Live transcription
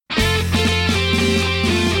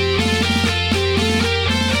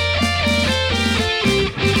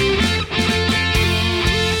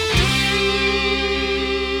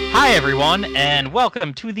Hi, everyone, and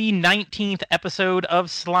welcome to the 19th episode of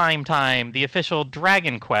Slime Time, the official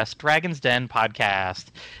Dragon Quest Dragon's Den podcast.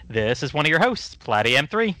 This is one of your hosts,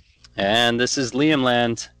 PlatiM3. And this is Liam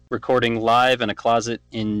Land, recording live in a closet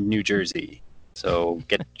in New Jersey. So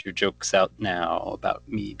get your jokes out now about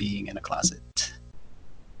me being in a closet.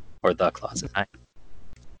 Or the closet.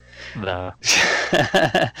 All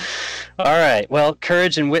right. Well,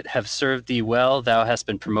 courage and wit have served thee well. Thou hast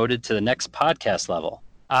been promoted to the next podcast level.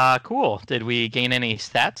 Cool. Did we gain any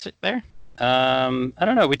stats there? I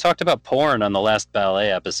don't know. We talked about porn on the last ballet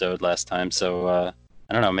episode last time, so I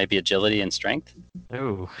don't know. Maybe agility and strength?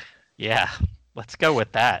 Ooh, yeah. Let's go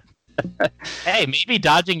with that. Hey, maybe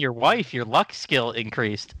dodging your wife, your luck skill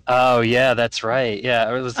increased. Oh, yeah, that's right. Yeah,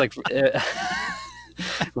 it was like...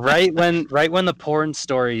 right when the porn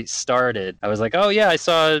story started, I was like, oh yeah, I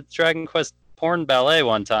saw Dragon Quest porn ballet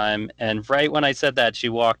one time, and right when I said that, she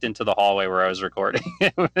walked into the hallway where I was recording.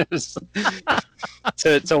 It was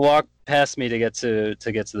to walk past me to get to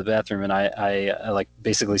the bathroom, and I like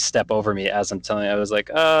basically step over me as I'm telling you. I was like,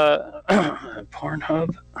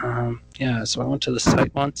 Pornhub, yeah. So I went to the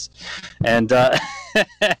site once, and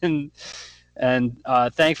and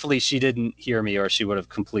thankfully she didn't hear me, or she would have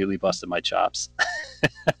completely busted my chops.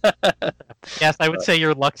 Yes, I would say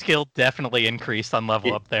your luck skill definitely increased on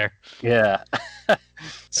level up there. Yeah.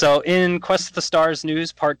 So in Quest of the Stars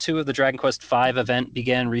news, Part 2 of the Dragon Quest V event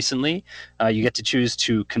began recently. You get to choose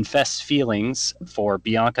to confess feelings for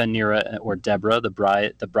Bianca, Nira, or Deborah, the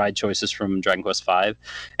bride choices from Dragon Quest V,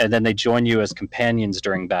 and then they join you as companions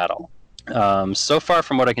during battle. So far,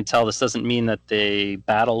 from what I can tell, this doesn't mean that they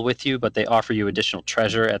battle with you, but they offer you additional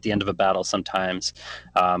treasure at the end of a battle sometimes.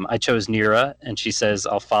 I chose Nira, and she says,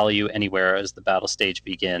 I'll follow you anywhere as the battle stage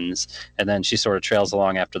begins. And then she sort of trails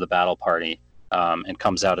along after the battle party and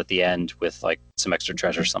comes out at the end with like some extra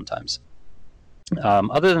treasure sometimes.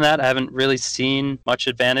 Other than that, I haven't really seen much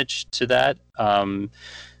advantage to that.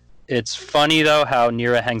 It's funny, though, how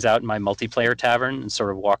Nira hangs out in my multiplayer tavern and sort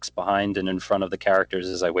of walks behind and in front of the characters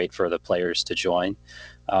as I wait for the players to join.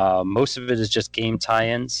 Most of it is just game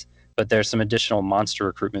tie-ins, but there's some additional monster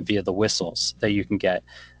recruitment via the whistles that you can get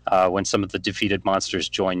when some of the defeated monsters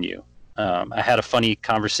join you. I had a funny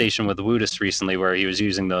conversation with Woodus recently where he was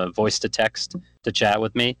using the voice-to-text to chat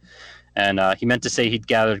with me, and he meant to say he'd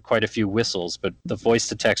gathered quite a few whistles, but the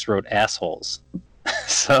voice-to-text wrote assholes.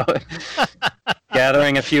 So,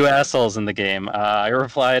 gathering a few assholes in the game. I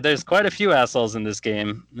replied, there's quite a few assholes in this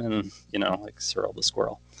game. And, like Cyril the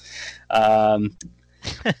Squirrel.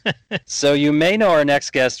 So you may know our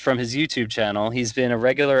next guest from his YouTube channel. He's been a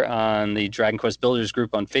regular on the Dragon Quest Builders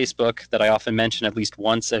group on Facebook that I often mention at least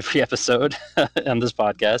once every episode on this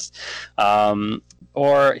podcast.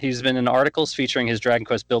 Or he's been in articles featuring his Dragon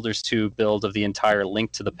Quest Builders 2 build of the entire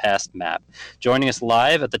Link to the Past map. Joining us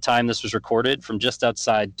live at the time this was recorded from just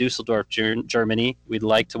outside Dusseldorf, Germany, we'd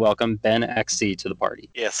like to welcome Ben XC to the party.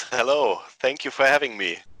 Yes, hello. Thank you for having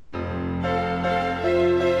me.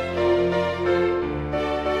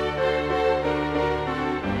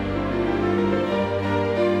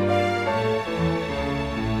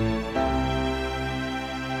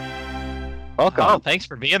 Welcome. Oh, thanks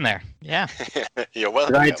for being there. Yeah. You're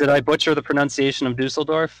welcome. Did I butcher the pronunciation of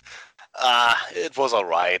Dusseldorf? It was all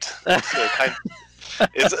right.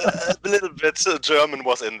 It's a little bit German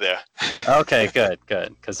was in there. Okay, good.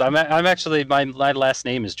 Because I'm actually my last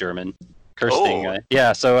name is German. Kirsting. Oh.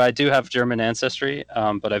 Yeah, so I do have German ancestry,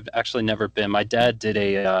 but I've actually never been. My dad did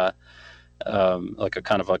a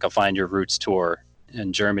kind of a Find Your Roots tour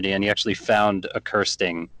in Germany, and he actually found a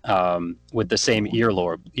Kirsting with the same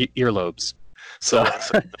earlobes. So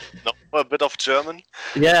know a bit of German?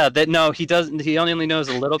 Yeah, he doesn't. He only knows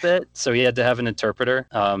a little bit, so he had to have an interpreter.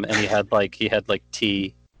 And he had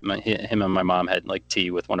tea. Him and my mom had like tea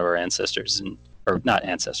with one of our ancestors, or not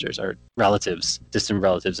ancestors, our relatives, distant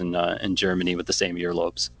relatives in Germany with the same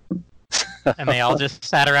earlobes. And they all just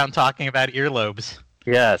sat around talking about earlobes.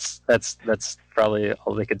 Yes, that's probably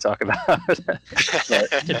all they could talk about.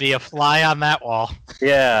 To be a fly on that wall.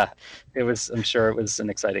 Yeah, I'm sure it was an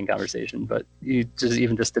exciting conversation, but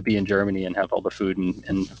even just to be in Germany and have all the food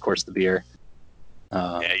and of course the beer.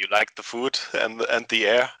 Yeah, you like the food and the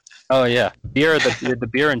air? Oh yeah, the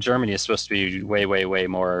beer in Germany is supposed to be way, way, way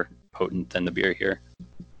more potent than the beer here.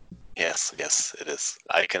 Yes, it is.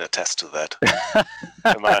 I can attest to that.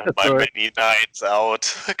 my many nights out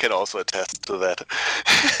can also attest to that.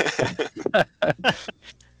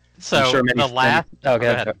 So sure the last... Go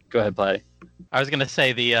ahead, Platty. I was going to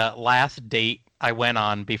say the last date I went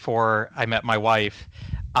on before I met my wife,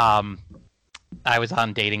 I was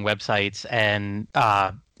on dating websites, and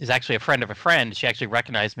is actually a friend of a friend. She actually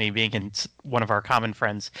recognized me being in one of our common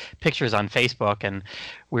friends' pictures on Facebook, and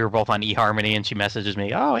we were both on eHarmony, and she messages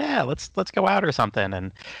me, "Oh yeah, let's go out or something."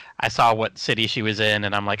 And I saw what city she was in,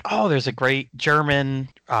 and I'm like, "Oh, there's a great German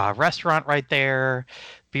restaurant right there,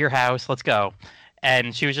 beer house. Let's go."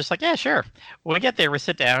 And she was just like, "Yeah, sure." When we get there, we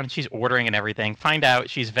sit down. She's ordering and everything. Find out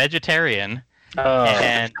she's vegetarian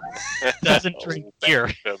and doesn't drink beer.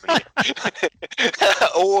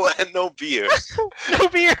 Oh, and no beer. No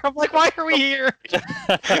beer. I'm like, why are we here?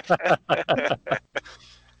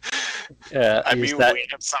 Yeah, I mean, we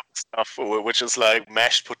have some stuff which is like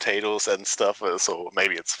mashed potatoes and stuff, so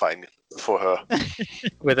maybe it's fine for her.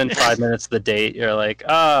 within 5 minutes of the date, you're like,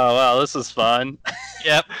 oh, wow, this is fun.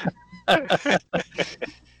 Yep.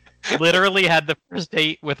 Literally had the first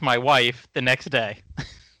date with my wife the next day.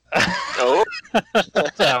 No?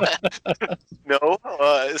 So, No?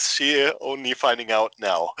 Is she only finding out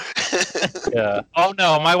now? Yeah. oh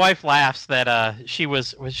no, my wife laughs that she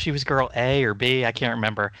was girl A or B, I can't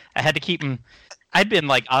remember. I had to keep him. I'd been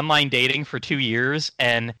like online dating for 2 years,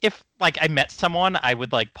 and if like I met someone, I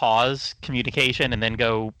would like pause communication and then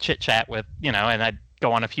go chit chat with, and I'd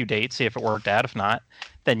go on a few dates, see if it worked out. If not,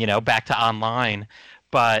 then back to online.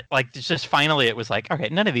 But like it's just finally it was like, okay,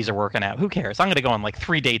 none of these are working out. Who cares? I'm gonna go on like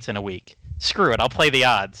 3 dates in a week. Screw it, I'll play the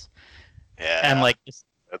odds. Yeah. And like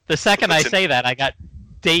the second I say that, I got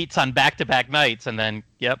dates on back-to-back nights, and then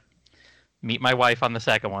meet my wife on the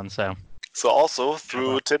second one. So also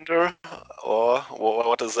through Tinder, or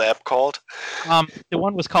what is the app called? The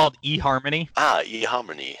one was called eHarmony.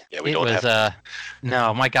 eHarmony. Yeah, we don't have.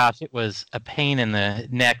 No, my gosh, it was a pain in the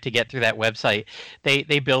neck to get through that website.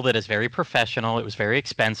 They build it as very professional. It was very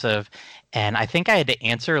expensive, and I think I had to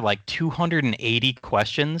answer like 280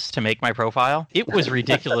 questions to make my profile. It was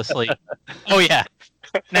ridiculously. Oh yeah.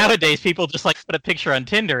 Nowadays, people just like put a picture on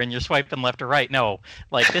Tinder and you're swiping left or right. No,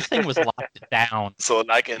 like this thing was locked down. So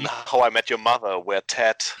like in How I Met Your Mother, where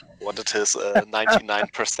Ted wanted his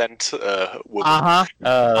 99% woman. Uh-huh.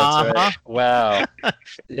 That's right. Wow.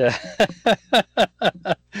 Yeah.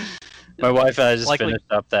 My wife just finished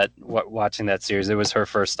up watching that series. It was her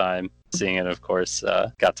first time seeing it, of course.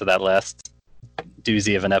 Got to that last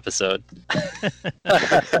doozy of an episode.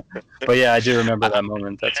 But yeah, I do remember that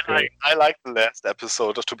moment. That's great. I like the last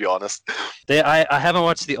episode, to be honest. I haven't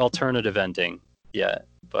watched the alternative ending yet,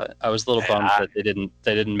 but I was a little bummed that they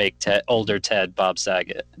didn't make older Ted Bob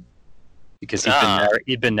Saget, because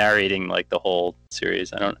he'd been narrating like the whole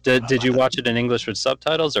series. I don't. Did you watch it in English with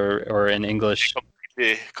subtitles or in English?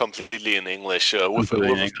 Completely in English with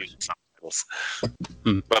subtitles,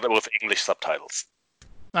 but with English subtitles.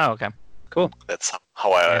 Oh, okay. Cool. That's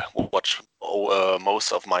how I watch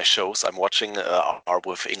most of my shows I'm watching are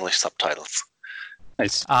with English subtitles.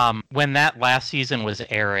 Nice. When that last season was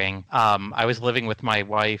airing, I was living with my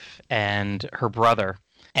wife and her brother,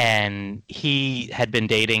 and he had been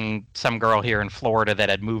dating some girl here in Florida that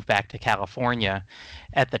had moved back to California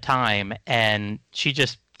at the time, and she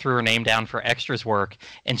just threw her name down for extras work,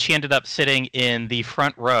 and she ended up sitting in the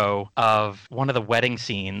front row of one of the wedding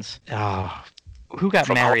scenes. Oh, who got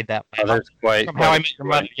married that way? There's From How I Met Your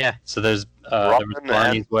Mother, yeah. So there was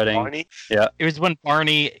Barney's wedding. Barney? Yeah. It was when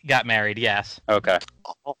Barney got married, yes. Okay.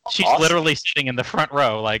 She's Awesome. literally sitting in the front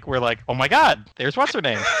row. Like, we're like, oh my God, there's what's her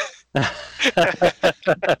name?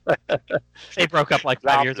 They broke up like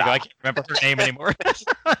 5 years ago. I can't remember her name anymore.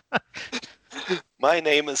 My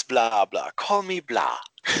name is blah blah. Call me blah.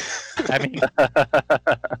 I mean,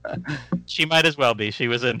 she might as well be. She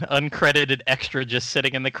was an uncredited extra just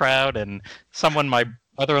sitting in the crowd, and someone my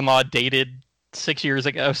brother-in-law dated 6 years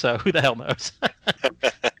ago, so who the hell knows?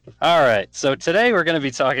 All right. So today we're going to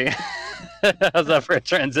be talking... How's that for a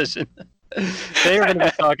transition? Today we're going to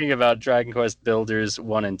be talking about Dragon Quest Builders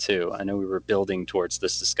 1 and 2. I know we were building towards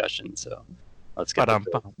this discussion, so let's get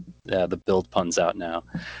the build puns out now.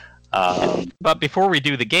 But before we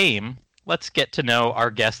do the game, let's get to know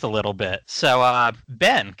our guest a little bit. So,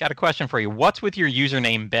 Ben, got a question for you. What's with your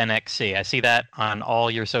username BenXC? I see that on all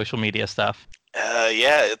your social media stuff.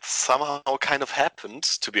 Yeah, it somehow kind of happened,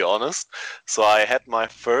 to be honest. So I had my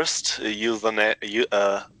first username.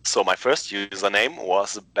 So my first username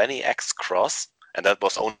was Benny X Cross, and that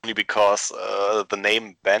was only because the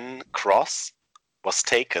name Ben Cross was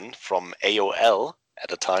taken from AOL at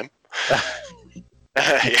the time.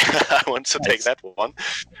 Yeah, I want to take that one.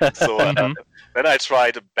 So then I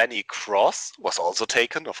tried Benny Cross, was also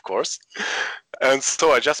taken, of course. And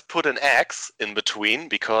so I just put an X in between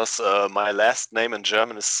because my last name in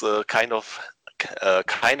German is kind of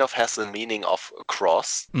has the meaning of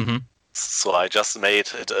cross. Mm-hmm. So I just made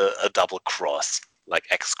it a double cross, like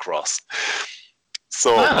X cross.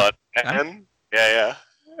 So, but then, yeah.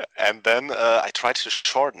 And then I tried to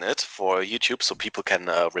shorten it for YouTube so people can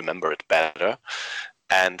remember it better.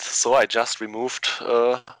 And so I just removed,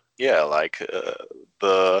 the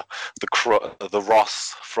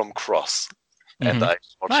Ross from Cross, and I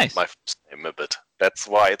shortened my first name a bit. That's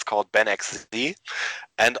why it's called BenXZ.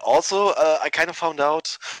 And also, I kind of found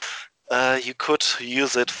out you could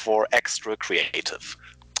use it for extra creative.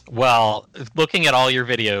 Well, looking at all your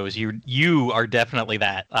videos, you are definitely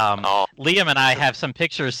that. Liam and I have some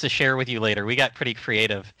pictures to share with you later. We got pretty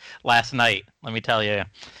creative last night, let me tell you,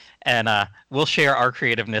 and we'll share our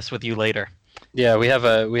creativeness with you later. Yeah,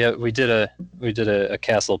 we did a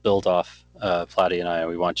castle build off, Platy and I.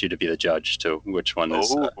 We want you to be the judge to which one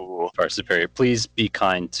is far superior. Please be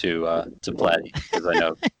kind to Platy, because I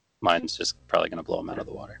know mine's just probably going to blow him out of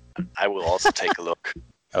the water. I will also take a look.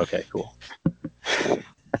 Okay, cool.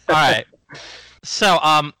 All right. So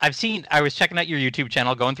I was checking out your YouTube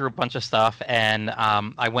channel, going through a bunch of stuff, and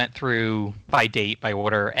I went through by date, by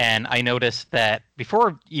order, and I noticed that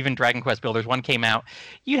before even Dragon Quest Builders 1 came out,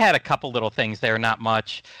 you had a couple little things there, not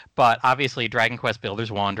much, but obviously Dragon Quest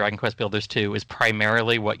Builders 1, Dragon Quest Builders 2 is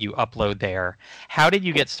primarily what you upload there. How did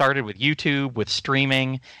you get started with YouTube, with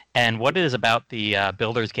streaming, and what is about the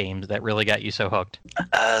Builders games that really got you so hooked?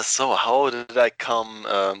 So how did I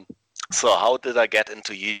how did I get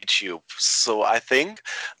into YouTube? So I think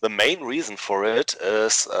the main reason for it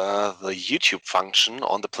is the YouTube function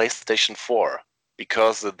on the PlayStation 4,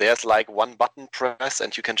 because there's like one button press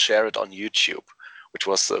and you can share it on YouTube, which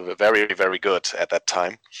was very, very good at that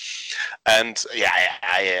time. And yeah,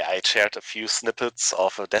 I shared a few snippets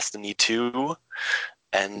of Destiny 2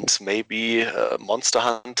 and maybe Monster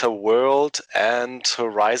Hunter World and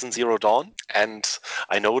Horizon Zero Dawn. And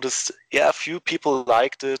I noticed, a few people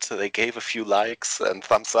liked it. They gave a few likes and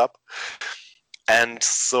thumbs up. And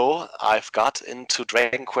so I've got into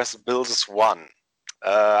Dragon Quest Builders 1.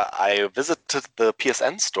 I visited the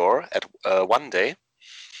PSN store at one day,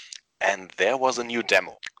 and there was a new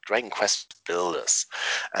demo, Dragon Quest Builders.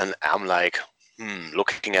 And I'm like,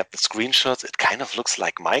 looking at the screenshots, it kind of looks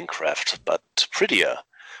like Minecraft, but prettier.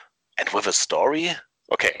 And with a story?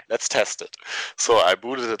 Okay, let's test it. So I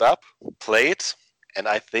booted it up, played, and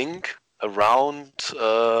I think around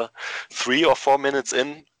 3 or 4 minutes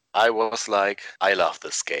in, I was like, I love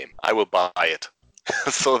this game. I will buy it.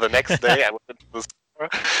 So the next day I went into the store,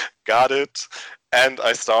 got it, and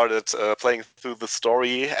I started playing through the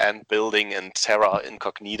story and building in Terra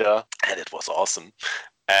Incognita, and it was awesome.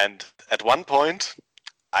 And at one point,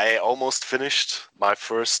 I almost finished my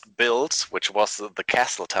first build, which was the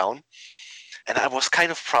castle town, and I was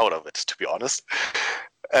kind of proud of it, to be honest.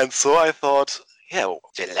 And so I thought,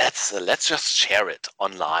 let's just share it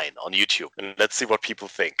online on YouTube, and let's see what people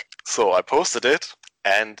think. So I posted it,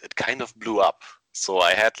 and it kind of blew up. So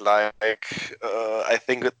I had I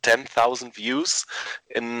think 10,000 views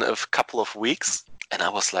in a couple of weeks, and I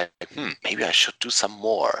was like, maybe I should do some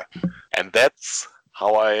more. And that's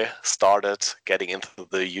how I started getting into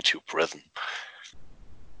the YouTube rhythm.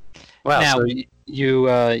 Wow! Now, so you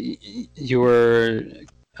were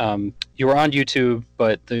on YouTube,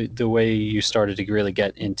 but the way you started to really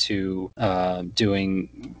get into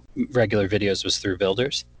doing regular videos was through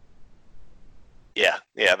Builders. Yeah,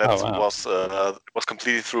 that was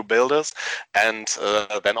completely through Builders, and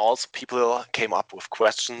then also people came up with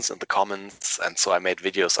questions in the comments, and so I made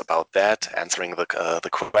videos about that, answering the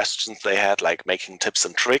questions they had, like making tips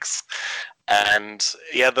and tricks. And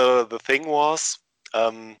the thing was,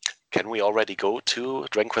 can we already go to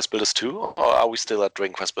Dragon Quest Builders 2, or are we still at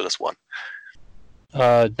Dragon Quest Builders 1?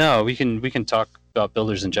 No, we can talk about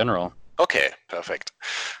Builders in general. Okay, perfect.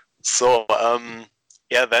 So.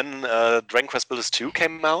 Then Dragon Quest Builders 2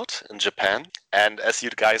 came out in Japan, and as you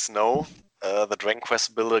guys know, the Dragon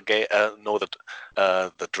Quest Builder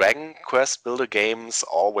the Dragon Quest Builder games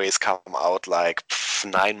always come out like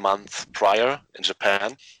 9 months prior in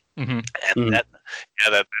Japan, and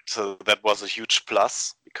that was a huge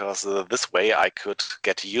plus, because this way I could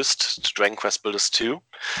get used to Dragon Quest Builders 2,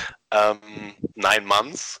 9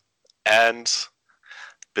 months, and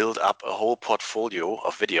build up a whole portfolio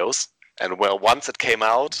of videos. And once it came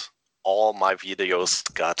out, all my videos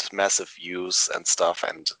got massive views and stuff,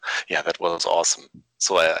 and that was awesome.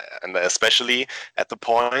 So, and especially at the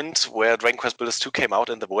point where Dragon Quest Builders 2 came out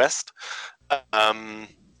in the West,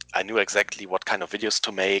 I knew exactly what kind of videos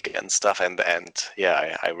to make and stuff, and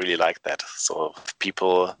I really liked that. So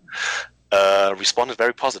people responded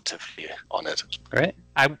very positively on it. Right.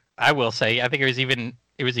 I will say, I think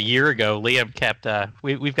it was a year ago, Liam kept,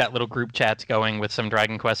 we've got little group chats going with some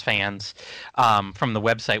Dragon Quest fans from the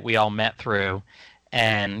website we all met through.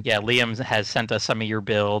 And yeah, Liam has sent us some of your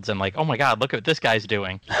builds, and like, oh my god, look at what this guy's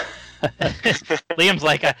doing. Liam's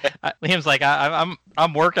like,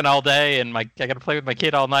 I'm working all day, and I got to play with my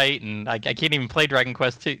kid all night, and I can't even play Dragon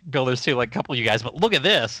Quest Builders 2 like a couple of you guys. But look at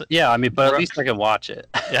this. Yeah, I mean, but at least I can watch it.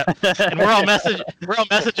 Yeah, and we're all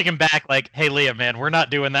messaging him back like, hey Liam, man, we're not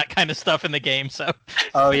doing that kind of stuff in the game. So.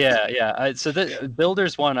 Oh yeah. So the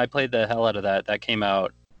Builders 1, I played the hell out of that. That came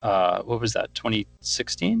out. What was that?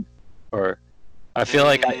 2016 or? I feel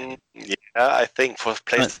like I think for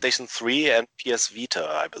PlayStation 3 and PS Vita,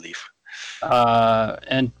 I believe.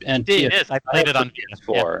 And it is. I played it on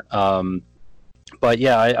PS4. Yeah. But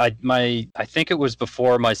yeah, I think it was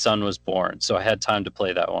before my son was born, so I had time to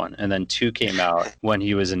play that one. And then 2 came out when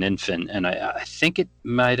he was an infant, and I think it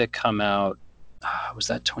might have come out. Was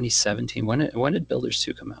that 2017? When did Builders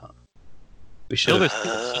 2 come out? Builders 2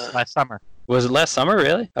 was just last summer. Was it last summer?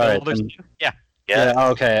 Really? All right. Builders 2? Yeah. Yeah.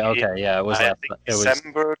 Okay. Yeah. It was.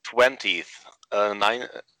 December 20th.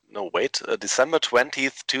 December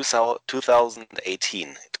 20th, 2018.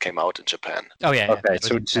 It came out in Japan. Oh yeah. Okay,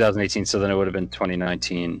 so 2018. So then it would have been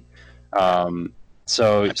 2019.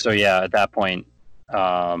 So yeah, at that point,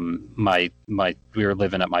 we were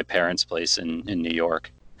living at my parents' place in New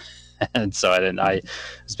York, and so I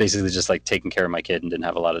was basically just like taking care of my kid and didn't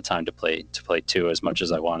have a lot of time to play 2 as much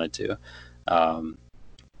as I wanted to.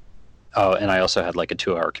 And I also had like a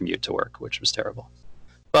 2-hour commute to work, which was terrible.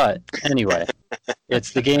 But anyway,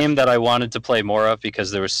 it's the game that I wanted to play more of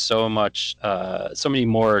because there was so many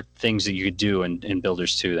more things that you could do in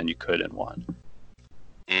Builders 2 than you could in 1.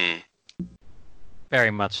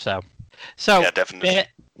 Very much so. So yeah, definitely.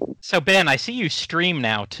 So Ben, I see you stream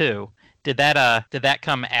now too. Did that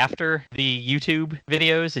come after the YouTube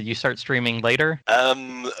videos? Did you start streaming later?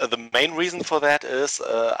 The main reason for that is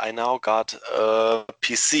I now got a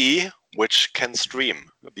PC which can stream.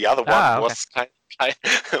 The other one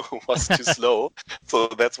was too slow, so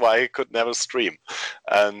that's why I could never stream.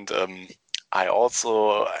 And I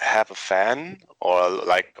also have a fan, or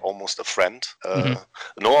like almost a friend.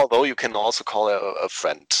 No, although you can also call her a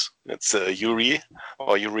friend. It's Yuri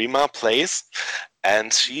or Yurima Plays,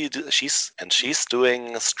 and she's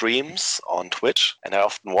doing streams on Twitch, and I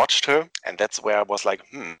often watched her, and that's where I was like,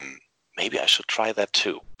 maybe I should try that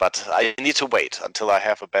too. But I need to wait until I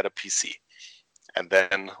have a better PC. And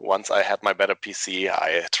then once I had my better PC,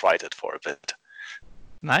 I tried it for a bit.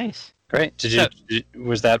 Nice. Great.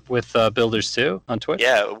 Was that with Builders 2 on Twitch?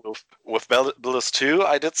 Yeah, with Builders 2,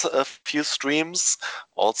 I did a few streams,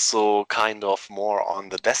 also kind of more on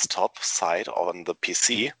the desktop side, on the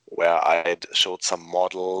PC, where I showed some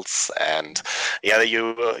models. And yeah,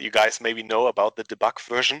 you guys maybe know about the debug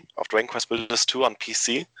version of Dragon Quest Builders 2 on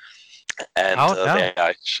PC. And there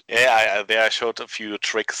I showed a few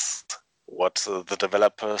tricks, what the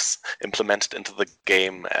developers implemented into the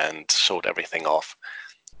game, and showed everything off.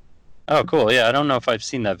 Oh, cool. Yeah, I don't know if I've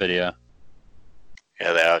seen that video.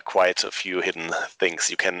 Yeah, there are quite a few hidden things.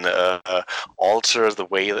 You can alter the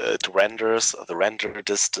way it renders, the render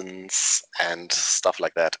distance, and stuff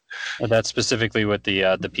like that. Oh, that's specifically with the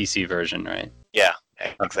PC version, right? Yeah,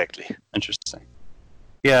 exactly. Interesting.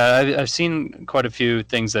 Yeah, I've seen quite a few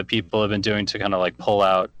things that people have been doing to kind of like pull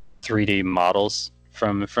out 3D models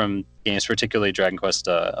from games, particularly Dragon Quest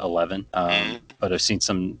 11. But I've seen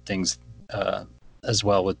some things as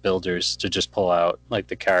well with Builders to just pull out like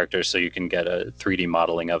the characters so you can get a 3D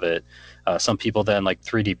modeling of it. Some people then like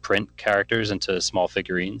 3D print characters into small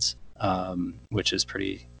figurines, which is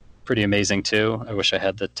pretty amazing too. I wish I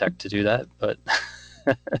had the tech to do that, but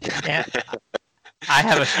yeah. I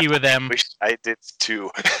have a few of them. Wish I did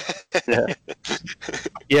too.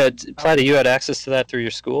 Yeah, Platty, you had access to that through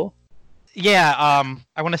your school? Yeah,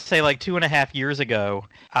 I want to say like 2.5 years ago,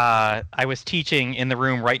 I was teaching in the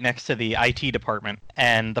room right next to the IT department,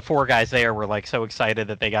 and the 4 guys there were like so excited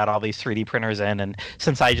that they got all these 3D printers in, and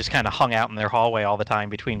since I just kind of hung out in their hallway all the time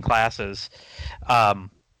between classes,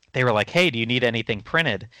 they were like, hey, do you need anything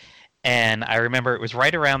printed? And I remember it was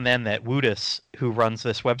right around then that Woodus, who runs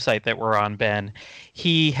this website that we're on, Ben,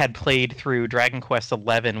 he had played through Dragon Quest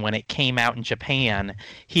XI when it came out in Japan.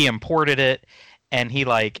 He imported it, and he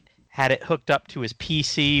like had it hooked up to his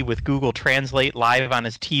PC with Google Translate live on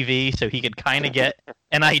his TV, so he could kind of get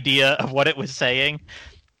an idea of what it was saying.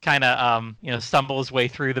 Kind of, stumble his way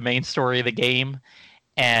through the main story of the game.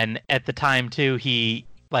 And at the time too, he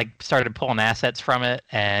like started pulling assets from it,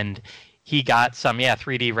 and he got some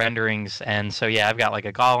 3D renderings. And so I've got like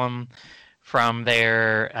a golem from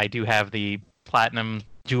there. I do have the platinum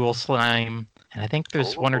jewel slime, and I think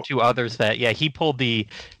there's 1 or 2 others that he pulled the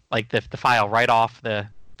file right off the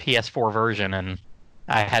PS4 version, and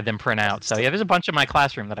I had them print out. So yeah, there's a bunch in my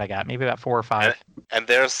classroom that I got, maybe about 4 or 5. And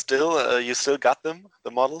they're still, you still got them,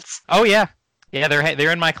 the models? Oh yeah, yeah,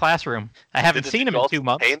 they're in my classroom. I haven't Did seen you them in also 2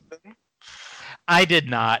 months. paint them? I did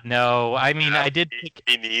not. No, I mean I did.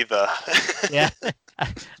 Me neither. Yeah,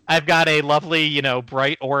 I've got a lovely,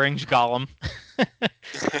 bright orange golem.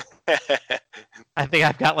 I think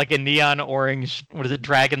I've got like a neon orange, what is it,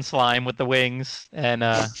 dragon slime with the wings, and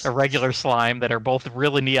a regular slime that are both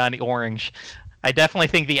really neon orange. I definitely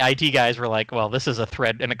think the IT guys were like, well, this is a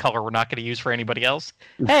thread and a color we're not going to use for anybody else.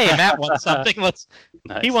 Hey, Matt wants something. Nice.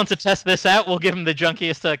 He wants to test this out. We'll give him the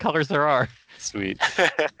junkiest colors there are. Sweet.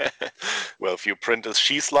 Well, if you print a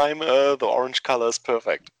she slime, the orange color is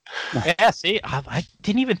perfect. Yeah, see, I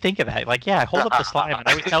didn't even think of that. Like, yeah, I hold up the slime and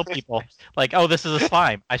I always tell people, like, oh, this is a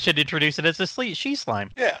slime. I should introduce it as a she slime.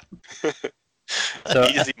 Yeah. So,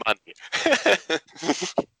 Easy money.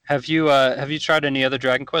 have you tried any other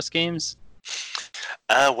Dragon Quest games?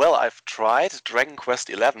 Well, I've tried Dragon Quest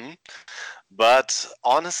XI, but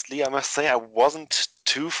honestly, I must say I wasn't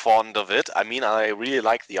too fond of it. I mean, I really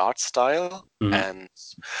like the art style and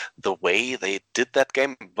the way they did that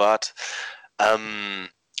game, but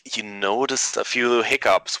you notice a few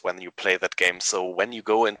hiccups when you play that game. So when you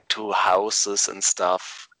go into houses and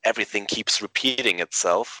stuff, everything keeps repeating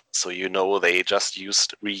itself. So they just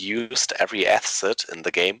reused every asset in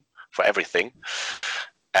the game for everything.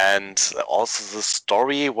 And also the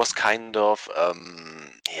story was kind of,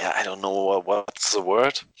 I don't know what's the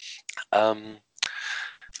word.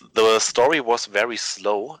 The story was very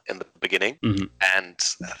slow in the beginning, and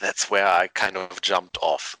that's where I kind of jumped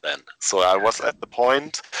off then. So I was at the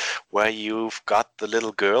point where you've got the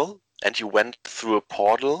little girl, and you went through a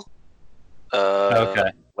portal. Okay.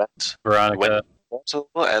 Veronica. Went portal,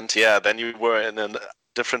 and then you were in a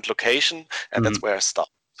different location, and that's where I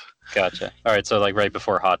stopped. Gotcha. All right, so like right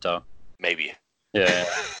before Hato. Maybe. Yeah.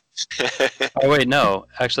 Oh wait, no.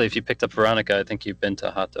 Actually, if you picked up Veronica, I think you've been to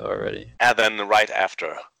Hato already. And then right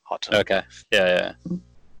after Hato. Okay. Yeah.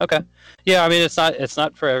 Okay. Yeah, I mean it's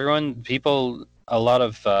not for everyone. People, a lot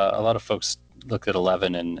of folks look at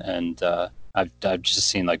 11 and I've just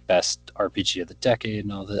seen like best RPG of the decade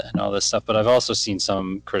and all this stuff, but I've also seen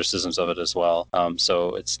some criticisms of it as well.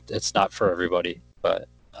 So it's not for everybody, but.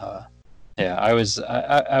 Yeah, I was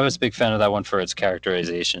a big fan of that one for its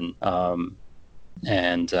characterization,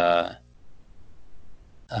 and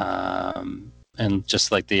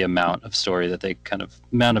just like the amount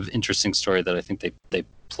of interesting story that I think they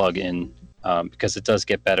plug in, because it does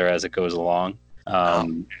get better as it goes along,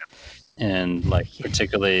 and like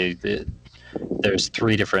particularly there's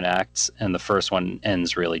 3 different acts, and the first one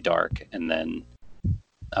ends really dark, and then.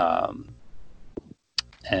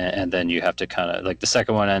 And then you have to kind of like the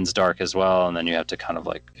second one ends dark as well, and then you have to kind of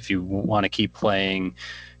like if you want to keep playing,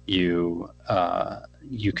 you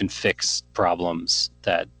can fix problems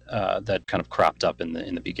that kind of cropped up in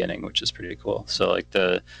the beginning, which is pretty cool. So like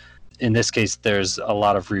in this case, there's a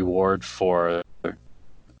lot of reward for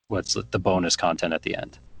what's the bonus content at the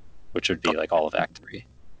end, which would be like all of Act 3.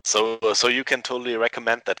 So you can totally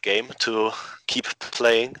recommend that game to keep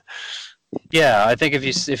playing. Yeah, I think if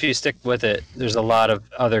you stick with it, there's a lot of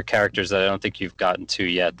other characters that I don't think you've gotten to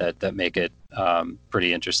yet that make it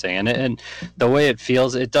pretty interesting. And the way it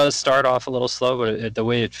feels, it does start off a little slow, but the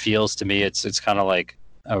way it feels to me, it's kind of like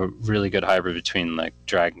a really good hybrid between like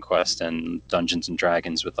Dragon Quest and Dungeons and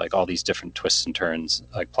Dragons, with like all these different twists and turns,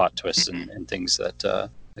 like plot twists and things that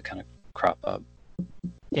kind of crop up.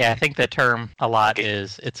 Yeah, I think the term a lot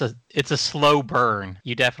is it's a slow burn.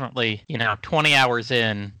 You definitely 20 hours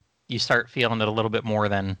in. You start feeling it a little bit more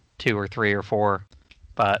than 2 or 3 or 4,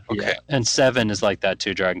 but yeah. And 7 is like that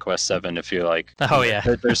too. Dragon Quest 7. If you're like,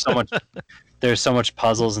 there's so much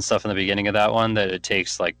puzzles and stuff in the beginning of that one that it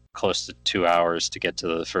takes like close to 2 hours to get to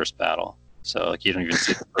the first battle. So like you don't even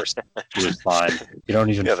see the first blue slime. You don't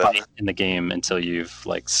even fight in the game until you've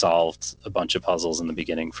like solved a bunch of puzzles in the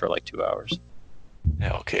beginning for like 2 hours.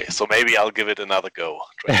 Yeah, okay. So maybe I'll give it another go.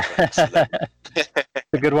 It's a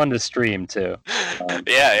good one to stream too.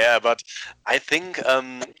 But I think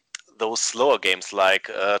those slower games like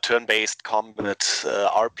turn-based combat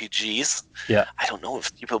RPGs. Yeah. I don't know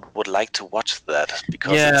if people would like to watch that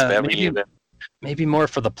because it's very maybe more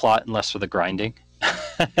for the plot and less for the grinding.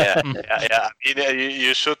 Yeah. I mean,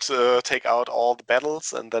 you should take out all the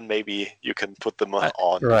battles and then maybe you can put them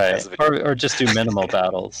on. Right. Or just do minimal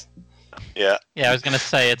battles. Yeah. Yeah, I was gonna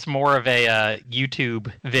say it's more of a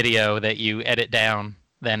YouTube video that you edit down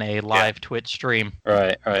than a live Twitch stream.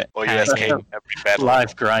 Right. Or you escape every battle.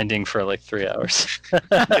 Live grinding for like 3 hours.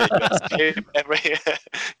 You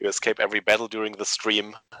escape every battle during the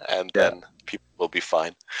stream, and then people will be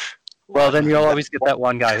fine. Well, then you'll always get that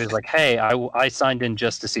one guy who's like, "Hey, I signed in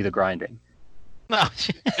just to see the grinding." No.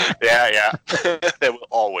 Yeah. There will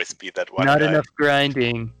always be that one Not guy. enough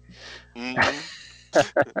grinding. Mhm.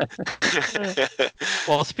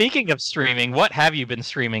 Well, speaking of streaming, what have you been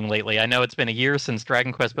streaming lately? I know it's been a year since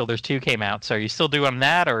Dragon Quest Builders 2 came out, so are you still doing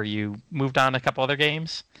that, or you moved on to a couple other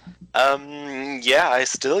games? Yeah, I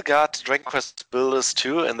still got Dragon Quest Builders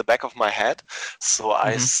 2 in the back of my head, so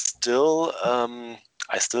I still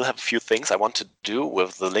have a few things I want to do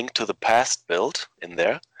with the Link to the Past build in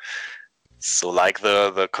there. So, like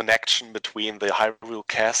the connection between the Hyrule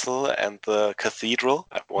Castle and the Cathedral,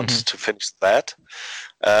 I want to finish that.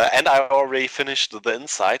 And I already finished the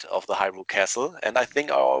inside of the Hyrule Castle, and I think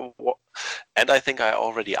I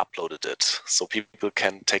already uploaded it, so people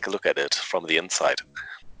can take a look at it from the inside.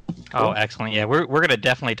 Oh, excellent! Yeah, we're going to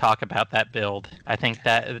definitely talk about that build. I think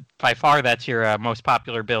that by far that's your most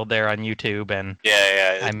popular build there on YouTube, and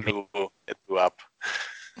it blew up.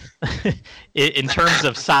 In terms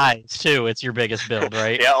of size too, it's your biggest build,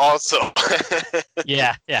 right? Yeah, also.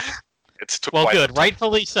 yeah. It took well, quite good,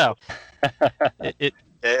 rightfully so.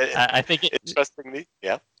 I think interestingly,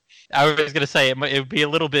 yeah. I was going to say it would be a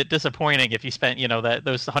little bit disappointing if you spent,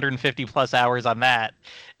 those 150 plus hours on that,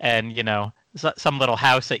 and some little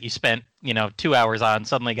house that you spent 2 hours on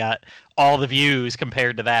suddenly got all the views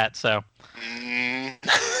compared to that. So.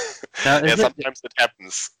 Sometimes it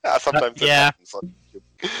happens. Sometimes it happens.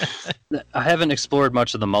 I haven't explored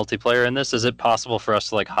much of the multiplayer in this. Is it possible for us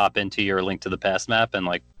to hop into your Link to the Past map and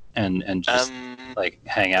and just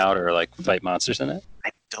hang out or fight monsters in it?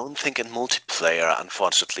 I don't think in multiplayer,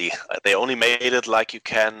 unfortunately. They only made it like you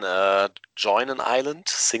can join an island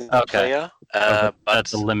single player. But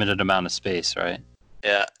that's a limited amount of space, right?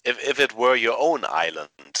 Yeah, if it were your own island,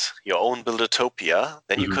 your own Buildertopia,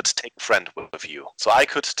 then you could take a friend with you. So I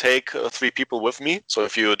could take 3 people with me. So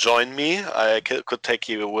if you join me, I could take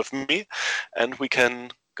you with me, and we can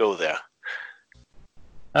go there.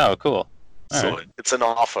 Oh, cool. It's an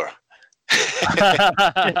offer.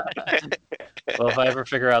 Well, if I ever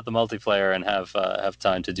figure out the multiplayer and have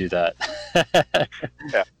time to do that.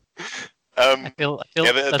 Yeah. I feel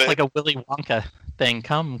that's like a Willy Wonka thing.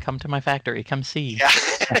 Come to my factory. Come see. Yeah,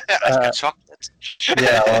 I got chocolate.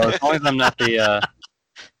 Yeah, well, as long as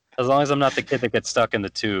I'm not the kid that gets stuck in the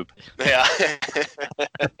tube. Yeah.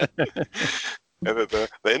 The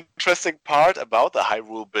interesting part about the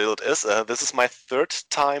Hyrule build is this is my 3rd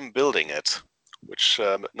time building it, which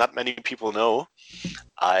not many people know.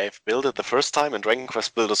 I've built it the first time in Dragon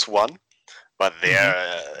Quest Builders 1. But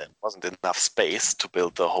there wasn't enough space to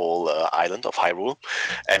build the whole island of Hyrule.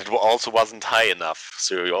 And it also wasn't high enough.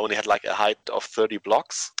 So you only had a height of 30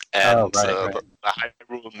 blocks. And the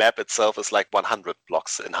Hyrule map itself is 100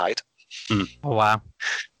 blocks in height. Oh, wow.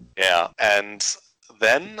 Yeah, and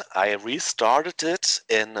then I restarted it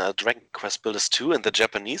in Dragon Quest Builders 2 in the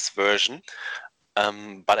Japanese version.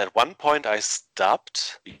 But at one point I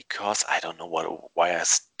stopped because I don't know why I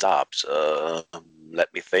stopped.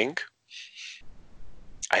 Let me think.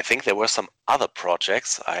 I think there were some other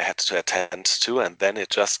projects I had to attend to, and then it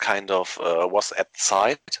just kind of was at the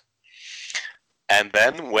side. And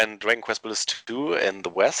then when Dragon Quest Builders 2 in the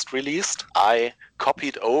West released, I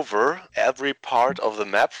copied over every part of the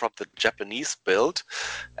map from the Japanese build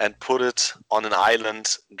and put it on an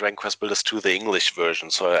island in Dragon Quest Builders 2, the English version.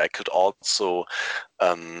 So I could also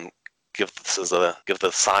give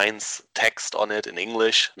the signs text on it in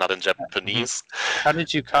English, not in Japanese. How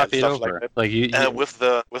did you copy it over? With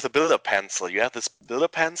the builder pencil. You have this builder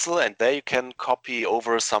pencil, and there you can copy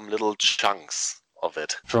over some little chunks of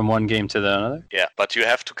it from one game to the other. Yeah, but you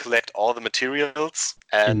have to collect all the materials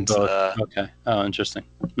and. Okay. Oh, interesting.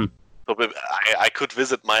 So I could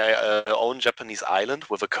visit my own Japanese island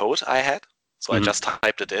with a code I had. So I just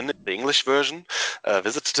typed it in the English version,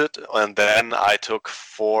 visited it, and then I took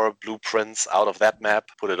 4 blueprints out of that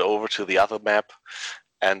map, put it over to the other map,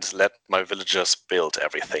 and let my villagers build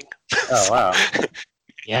everything. Oh, wow.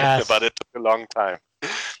 Yes. But it took a long time.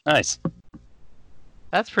 Nice.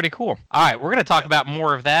 That's pretty cool. All right, we're going to talk about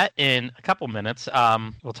more of that in a couple minutes.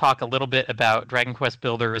 We'll talk a little bit about Dragon Quest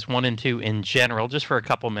Builders 1 and 2 in general, just for a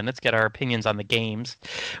couple minutes, get our opinions on the games.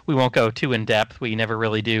 We won't go too in-depth. We never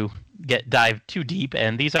really do dive too deep,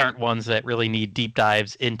 and these aren't ones that really need deep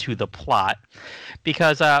dives into the plot,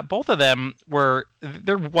 because both of them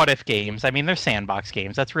they're what-if games. I mean, they're sandbox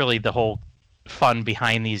games. That's really the whole fun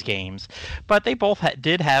behind these games, but they both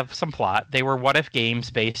did have some plot. They were what-if games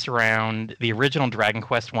based around the original Dragon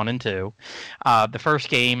Quest 1 and 2. The first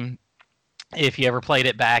game if you ever played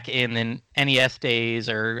it back in the NES days,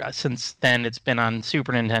 or since then it's been on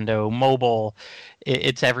Super Nintendo, mobile,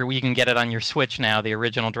 it's everywhere. You can get it on your Switch now, the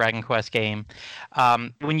original Dragon Quest game.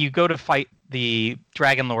 When you go to fight the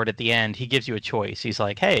Dragon Lord at the end, he gives you a choice. He's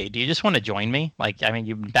like, hey, do you just want to join me? Like, I mean,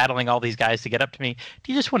 you've been battling all these guys to get up to me.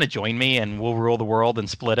 Do you just want to join me and we'll rule the world and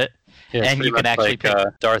split it? Yeah, and you can actually pick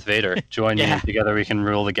Darth Vader. Join me, together we can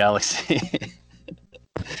rule the galaxy.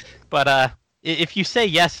 But if you say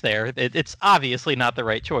yes there, it's obviously not the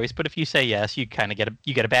right choice. But if you say yes, you kind of get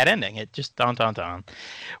a bad ending. It just don.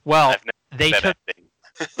 Well, they took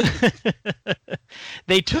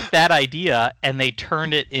they took that idea and they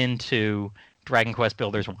turned it into Dragon Quest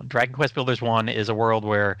Builders 1. Dragon Quest Builders 1 is a world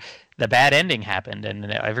where the bad ending happened and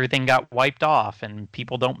everything got wiped off and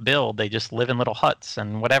people don't build. They just live in little huts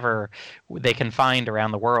and whatever they can find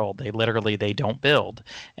around the world. They don't build.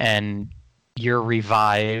 And you're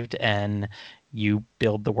revived and you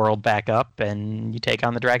build the world back up and you take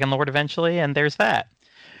on the Dragon Lord eventually, and there's that.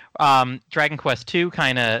 Dragon Quest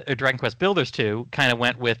Builders 2 kind of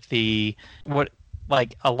went with a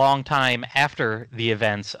long time after the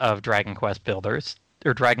events of Dragon Quest Builders,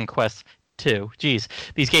 or Dragon Quest 2. Geez,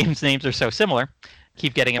 these games' names are so similar.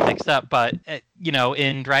 Keep getting them mixed up. But,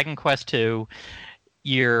 in Dragon Quest 2,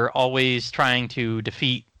 you're always trying to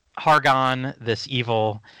defeat Hargon, this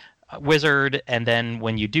evil wizard, and then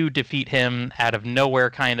when you do defeat him, out of nowhere,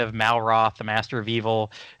 kind of, Malroth, the Master of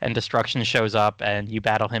Evil and Destruction, shows up, and you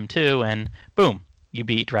battle him too, and boom, you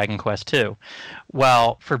beat Dragon Quest 2.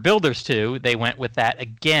 Well, for Builders 2, they went with that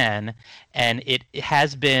again, and it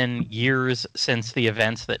has been years since the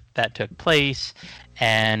events that took place,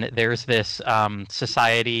 and there's this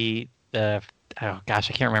society, oh gosh,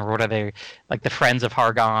 I can't remember, what are they, like the Friends of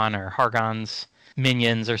Hargon, or Hargon's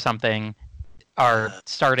Minions or something, are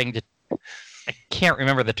starting to, I can't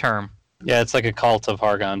remember the term. Yeah, it's like a cult of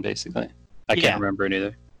Hargon, basically. I can't remember it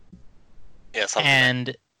either. Yeah,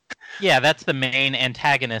 and yeah, that's the main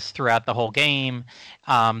antagonist throughout the whole game.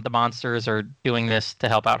 The monsters are doing this to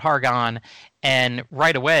help out Hargon, and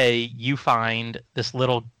right away you find this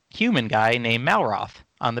little human guy named Malroth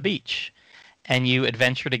on the beach, and you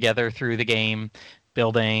adventure together through the game,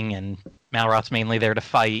 building, and Malroth's mainly there to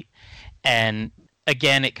fight, and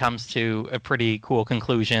again, it comes to a pretty cool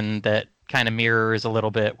conclusion that kind of mirrors a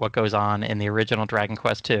little bit what goes on in the original Dragon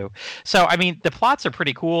Quest II. So, I mean, the plots are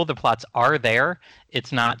pretty cool. The plots are there.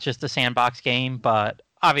 It's not just a sandbox game, but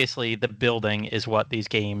obviously the building is what these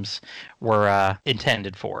games were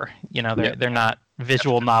intended for. They're not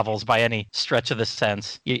visual novels by any stretch of the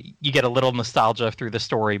sense. You get a little nostalgia through the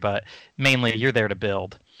story, but mainly you're there to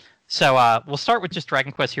build. So we'll start with just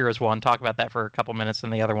Dragon Quest Heroes 1, talk about that for a couple minutes,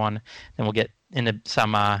 and the other one, then we'll get into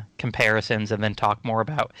some comparisons and then talk more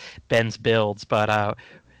about Ben's builds. But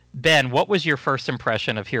Ben, what was your first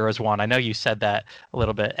impression of Heroes 1? I know you said that a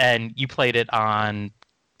little bit, and you played it on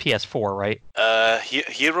PS4, right?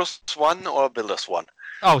 Heroes 1 or Builders 1?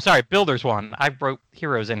 Oh, sorry, Builders 1. I wrote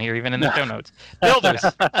Heroes in here, even in the show notes. Builders.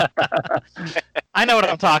 I know what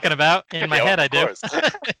I'm talking about. In my head, I do.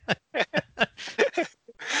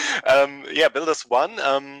 Builders 1.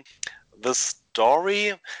 The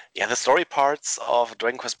story parts of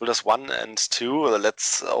Dragon Quest Builders 1 and 2,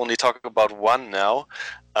 let's only talk about 1 now.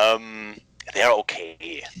 They're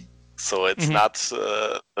okay. So it's not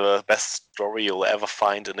the best story you'll ever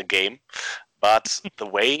find in a game. But the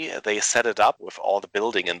way they set it up with all the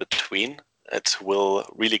building in between, it will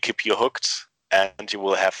really keep you hooked and you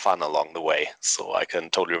will have fun along the way. So I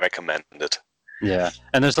can totally recommend it. Yeah,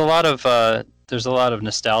 and there's a lot of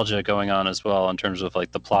nostalgia going on as well in terms of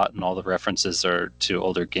like the plot and all the references are to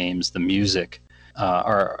older games. The music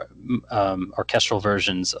are orchestral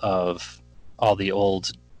versions of all the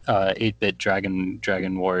old 8-bit Dragon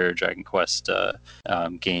Warrior, Dragon Quest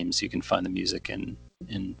games. You can find the music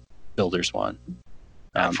in Builders 1.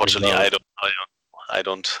 Unfortunately, I haven't played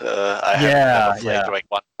Dragon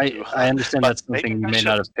 1. I understand that's something you may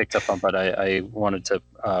not have picked up on, but I wanted to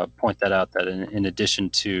point that out, that in addition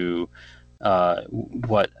to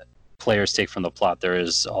what players take from the plot, there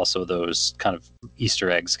is also those kind of Easter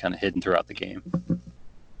eggs kind of hidden throughout the game.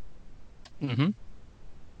 Mm-hmm.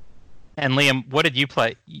 And Liam, what did you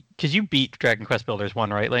play? Because you beat Dragon Quest Builders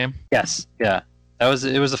 1, right, Liam? Yes, yeah. It was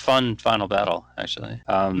a fun final battle, actually.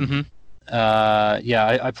 I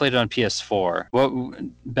played it on PS4.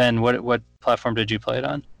 Ben, what platform did you play it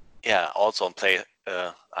on? Yeah, I also played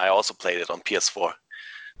it on PS4.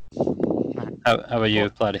 How about you,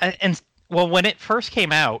 Platy? Well, when it first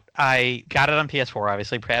came out, I got it on PS4,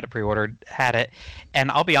 obviously, had it pre-ordered, had it, and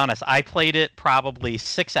I'll be honest, I played it probably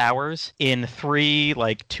 6 hours in 3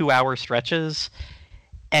 2-hour stretches,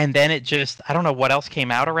 And then it just, I don't know what else came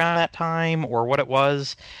out around that time or what it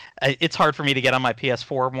was. It's hard for me to get on my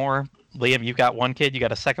PS4 more. Liam, you've got one kid, you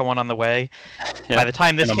got a second one on the way. Yeah. By the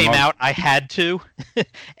time this In a came month. out, I had to,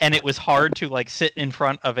 and it was hard to like sit in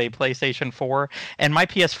front of a PlayStation 4. And my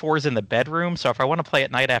PS4 is in the bedroom, so if I want to play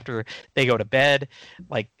at night after they go to bed,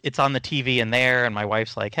 like it's on the TV in there, and my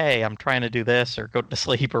wife's like, "Hey, I'm trying to do this or go to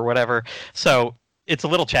sleep or whatever." So it's a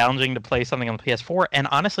little challenging to play something on the PS4. And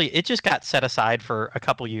honestly, it just got set aside for a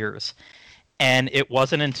couple years. And it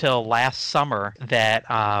wasn't until last summer that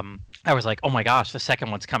I was like, oh my gosh, the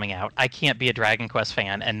second one's coming out. I can't be a Dragon Quest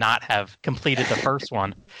fan and not have completed the first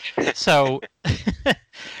one. So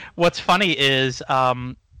what's funny is,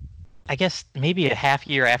 I guess maybe a half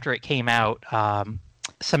year after it came out,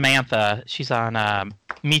 Samantha, she's on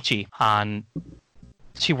Michi on...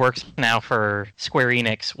 She works now for Square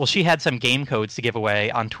Enix. Well, she had some game codes to give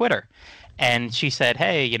away on Twitter. And she said,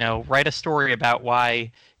 hey, you know, write a story about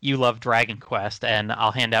why you love Dragon Quest, and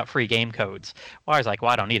I'll hand out free game codes. Well, I was like,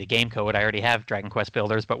 well, I don't need a game code. I already have Dragon Quest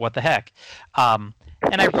Builders, but what the heck?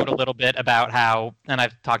 And I wrote a little bit about how, and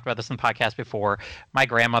I've talked about this in the podcast before, my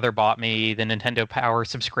grandmother bought me the Nintendo Power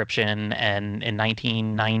subscription, and in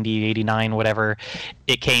 1990, 89, whatever,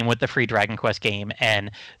 it came with the free Dragon Quest game. And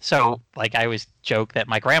so, like, I always joke that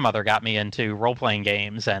my grandmother got me into role-playing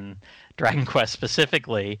games and Dragon Quest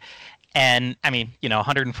specifically. And, I mean, you know,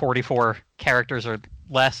 144 characters or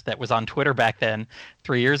less that was on Twitter back then,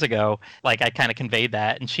 3 years ago. Like, I kind of conveyed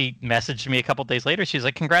that. And she messaged me a couple days later. She's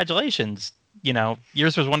like, congratulations. You know,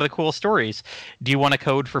 yours was one of the coolest stories. Do you want a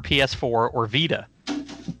code for PS4 or Vita?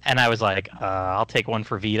 And I was like, I'll take one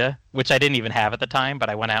for Vita, which I didn't even have at the time, but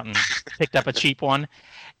I went out and picked up a cheap one.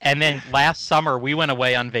 And then last summer, we went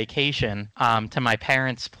away on vacation to my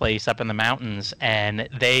parents' place up in the mountains, and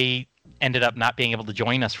they ended up not being able to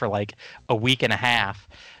join us for like a week and a half.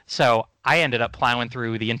 So I ended up plowing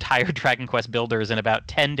through the entire Dragon Quest Builders in about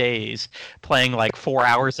 10 days, playing like 4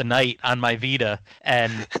 hours a night on my Vita,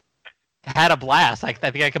 and had a blast. I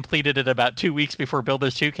think I completed it about 2 weeks before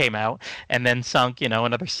Builders 2 came out, and then sunk, you know,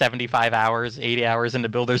 another 75 hours, 80 hours into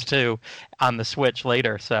Builders 2 on the Switch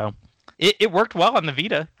later. So it worked well on the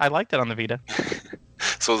Vita. I liked it on the Vita.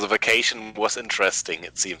 So the vacation was interesting,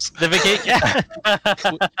 it seems. The vacation, yeah.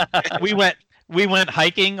 we went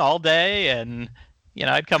hiking all day, and you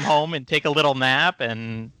know, I'd come home and take a little nap,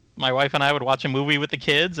 and my wife and I would watch a movie with the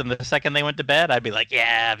kids, and the second they went to bed, I'd be like,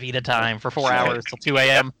 yeah, Vita time for 4 hours till 2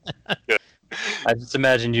 a.m. I just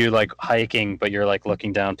imagine you like hiking, but you're like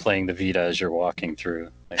looking down, playing the Vita as you're walking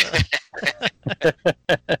through.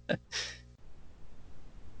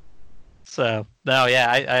 So no, yeah,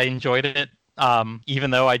 I enjoyed it.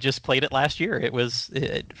 Even though I just played it last year,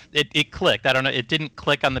 it clicked. I don't know, it didn't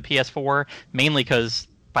click on the PS4 mainly because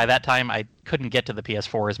by that time I couldn't get to the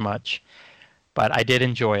PS4 as much. But I did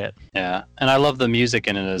enjoy it. Yeah, and I love the music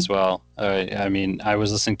in it as well. I mean, I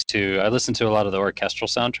listened to a lot of the orchestral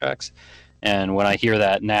soundtracks, and when I hear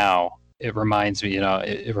that now, it reminds me, you know,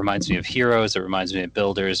 it reminds me of Heroes. It reminds me of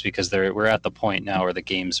Builders, because we're at the point now where the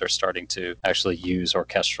games are starting to actually use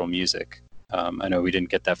orchestral music. I know we didn't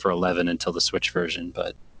get that for 11 until the Switch version,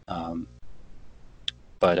 but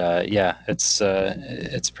yeah,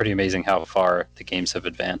 it's pretty amazing how far the games have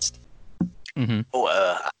advanced. Mm-hmm.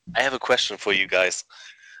 I have a question for you guys.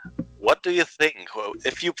 What do you think,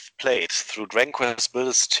 if you played through Dragon Quest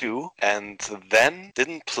Builders 2 and then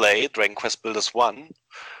didn't play Dragon Quest Builders 1,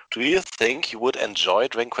 do you think you would enjoy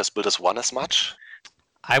Dragon Quest Builders 1 as much?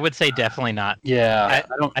 I would say definitely not. Yeah,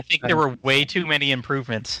 I think there were way too many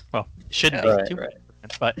improvements. Well, shouldn't be too many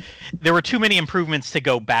improvements, but there were too many improvements to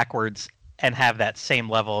go backwards and have that same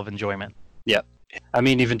level of enjoyment. Yep. I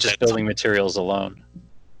mean, even just building materials alone.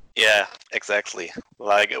 Yeah, exactly.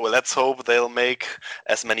 Like, well, let's hope they'll make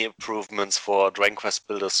as many improvements for Dragon Quest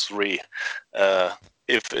Builders 3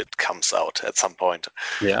 if it comes out at some point.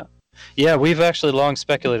 Yeah. Yeah, we've actually long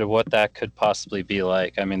speculated what that could possibly be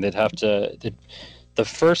like. I mean, they'd have to... The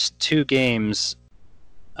first two games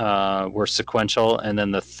were sequential, and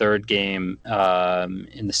then the third game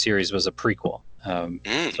in the series was a prequel.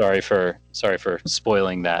 Sorry for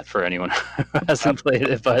spoiling that for anyone who hasn't played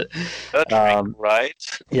it, but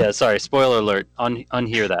right? Yeah, sorry, spoiler alert.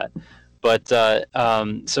 Unhear that. But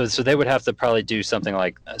so they would have to probably do something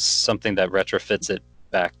like something that retrofits it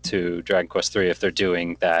back to Dragon Quest 3 if they're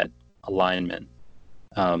doing that alignment.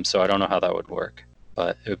 So I don't know how that would work,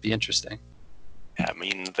 but it would be interesting. I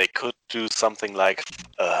mean, they could do something like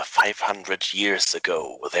 500 years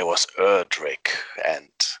ago there was Erdrick, and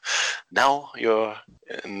now you're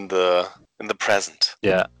in the present.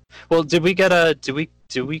 Yeah. Well, did we get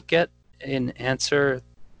an answer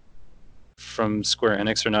from Square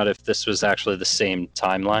Enix or not if this was actually the same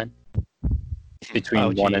timeline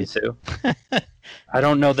between 1 and 2. I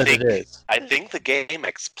don't know that it is. I think the game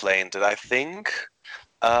explained it. I think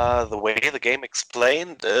the way the game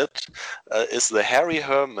explained it is the Hairy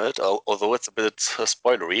Hermit, although it's a bit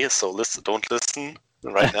spoilery, so don't listen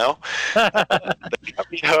right now. The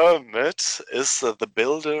Hairy Hermit is the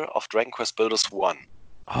builder of Dragon Quest Builders 1.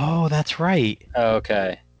 Oh, that's right.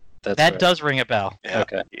 Okay. That right. Does ring a bell. Yeah,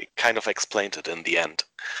 okay. He kind of explained it in the end.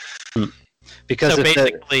 Because so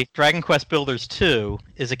basically, Dragon Quest Builders 2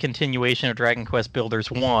 is a continuation of Dragon Quest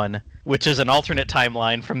Builders 1, which is an alternate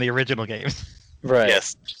timeline from the original games. Right.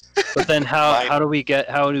 Yes. But then how do we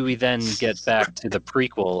then get back to the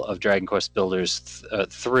prequel of Dragon Quest Builders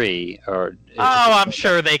 3? I'm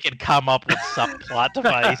sure they could come up with some plot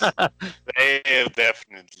device. They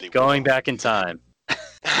definitely going back in time.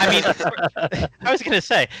 I mean, I was going to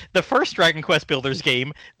say, the first Dragon Quest Builders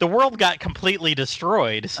game, the world got completely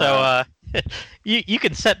destroyed. So you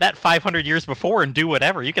can set that 500 years before and do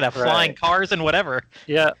whatever. You could have flying cars and whatever.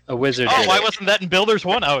 Yeah, a wizard. Oh, why wasn't that in Builders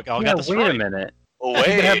 1? Oh, it got destroyed. Wait a minute. Oh,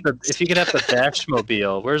 wait. If you could have the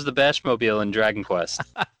Bashmobile, where's the Bashmobile in Dragon Quest?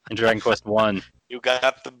 In Dragon Quest 1? You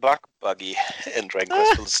got the Buck Buggy in Dragon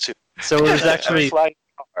Quest Builders 2. So it was actually...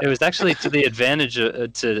 It was actually to the advantage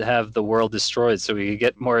to have the world destroyed so we could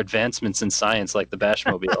get more advancements in science like the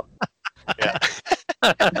Bashmobile. Yeah.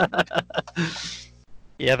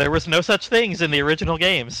 Yeah, there was no such things in the original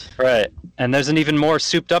games. Right. And there's an even more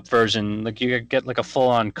souped up version. Like you get like a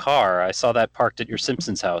full-on car. I saw that parked at your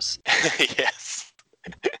Simpsons house. Yes.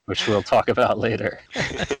 Which we'll talk about later.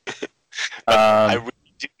 I really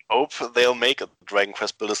do hope they'll make a Dragon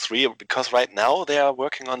Quest Builders 3 because right now they are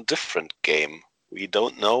working on a different game. We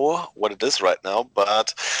don't know what it is right now,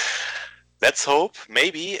 but let's hope.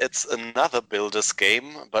 Maybe it's another Builders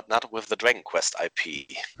game, but not with the Dragon Quest IP.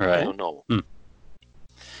 Right. I don't know.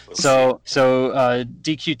 So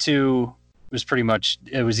DQ2 was pretty much,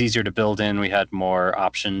 it was easier to build in. We had more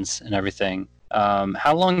options and everything.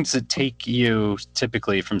 How long does it take you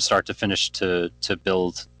typically from start to finish to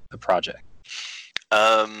build a project?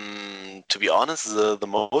 To be honest, the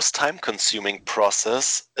most time-consuming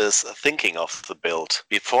process is thinking of the build.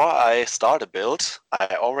 Before I start a build,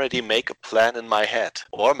 I already make a plan in my head.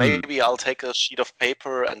 Or maybe I'll take a sheet of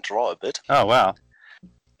paper and draw a bit. Oh, wow.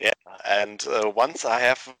 Yeah, and once I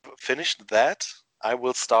have finished that, I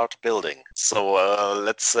will start building. So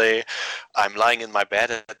let's say I'm lying in my bed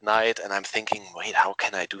at night and I'm thinking, wait, how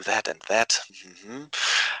can I do that and that? Mm-hmm.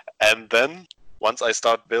 And then once I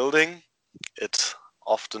start building, it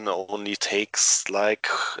often only takes like,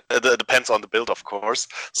 it depends on the build, of course.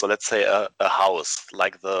 So let's say a house,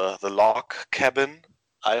 like the log cabin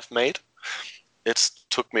I've made. It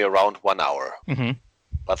took me around 1 hour. Mm-hmm.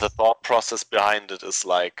 But the thought process behind it is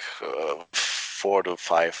like 4 to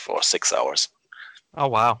 5 or 6 hours. Oh,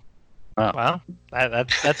 wow. Wow. Well,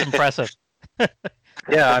 that's impressive.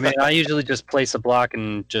 Yeah, I mean, I usually just place a block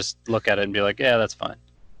and just look at it and be like, yeah, that's fine.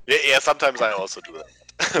 Yeah, sometimes I also do that.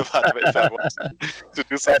 But if I want to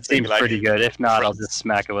do something That seems like pretty good. If not, I'll just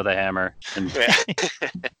smack it with a hammer. And... Yeah.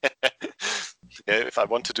 Yeah, if I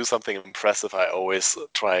want to do something impressive, I always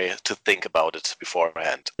try to think about it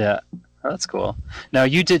beforehand. Yeah, that's cool. Now,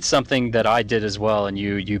 you did something that I did as well, and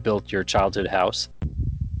you built your childhood house.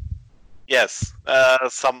 Yes,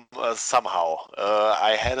 somehow.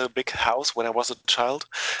 I had a big house when I was a child,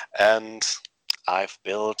 and I've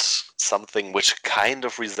built something which kind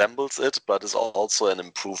of resembles it, but is also an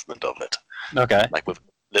improvement of it. Okay. Like with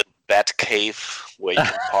a little bat cave where you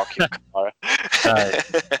can park your car.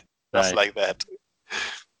 Just like that.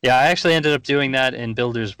 Yeah, I actually ended up doing that in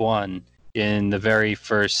Builders 1 in the very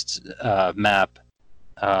first map,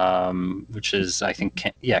 which is, I think,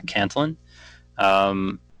 Cantlin.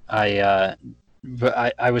 I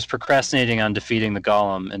was procrastinating on defeating the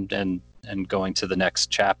golem and going to the next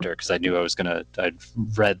chapter because I knew I'd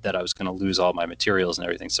read that I was gonna lose all my materials and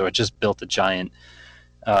everything. So I just built a giant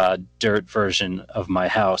dirt version of my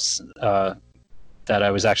house that I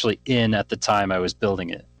was actually in at the time I was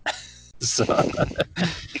building it. So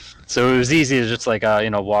it was easy to just like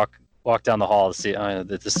walk down the hall to see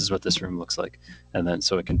that this is what this room looks like, and then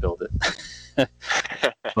so I can build it.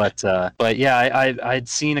 But yeah, I'd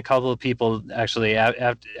seen a couple of people actually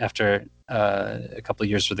after a couple of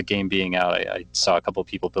years for the game being out. I saw a couple of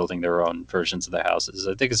people building their own versions of their houses.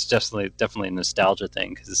 I think it's definitely a nostalgia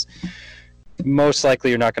thing because most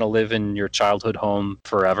likely you're not going to live in your childhood home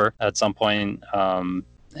forever at some point, and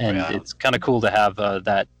it's kind of cool to have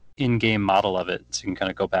that in-game model of it, so you can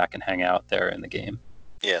kind of go back and hang out there in the game.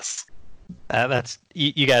 Yes. That's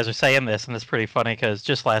you guys are saying this, and it's pretty funny because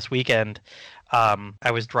just last weekend,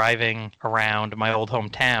 I was driving around my old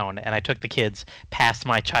hometown, and I took the kids past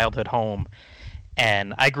my childhood home,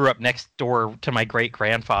 and I grew up next door to my great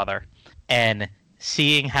grandfather, and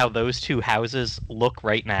seeing how those two houses look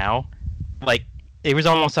right now, like it was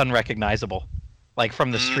almost unrecognizable. Like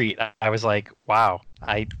from the street, I was like, "Wow,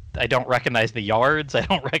 I don't recognize the yards. I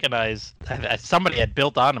don't recognize somebody had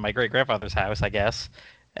built onto my great grandfather's house, I guess."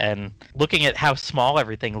 And looking at how small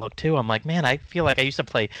everything looked too, I'm like, man, I feel like I used to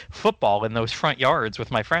play football in those front yards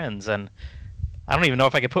with my friends, and I don't even know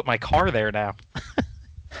if I could put my car there now.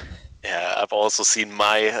 Yeah, I've also seen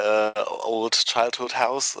my old childhood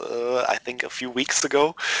house, I think a few weeks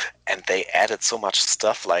ago, and they added so much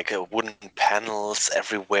stuff like wooden panels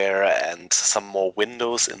everywhere and some more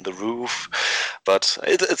windows in the roof. But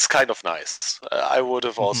it's kind of nice. I would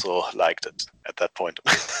have also liked it at that point.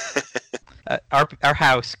 Our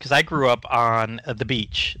house, because I grew up on the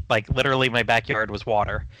beach, like literally my backyard was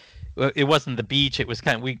water. It wasn't the beach. It was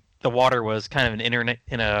the water was kind of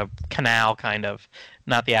in a canal, kind of,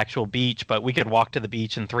 not the actual beach, but we could walk to the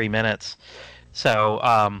beach in 3 minutes. So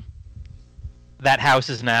that house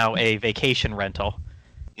is now a vacation rental,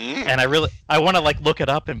 and I want to like look it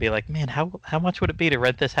up and be like, man, how much would it be to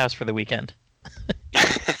rent this house for the weekend?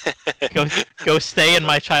 Go stay in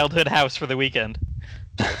my childhood house for the weekend.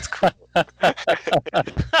 That's cool. Be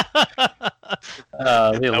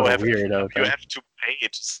a little weird. You have to pay to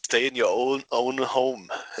stay in your own home.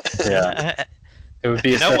 Yeah. It would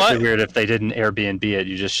be especially weird if they didn't Airbnb it.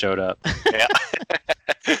 You just showed up. Yeah.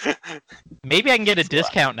 Maybe I can get a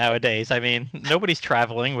discount nowadays. I mean, nobody's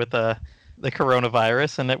traveling with the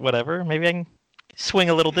coronavirus and whatever. Maybe I can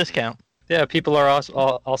swing a little discount. Yeah, people are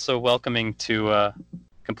also welcoming to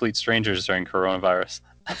complete strangers during coronavirus.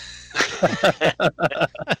 Well,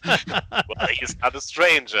 he's not a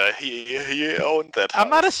stranger. He owned that house. I'm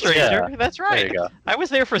not a stranger. Yeah. That's right. There you go. I was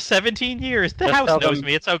there for 17 years. The house knows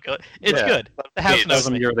me. It's so good. It's good. The house knows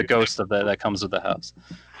me. You're the ghost of that comes with the house.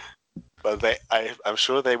 But I'm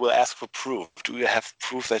sure they will ask for proof. Do you have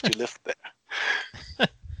proof that you lived there?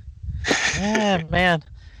 Yeah, man.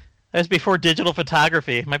 That was before digital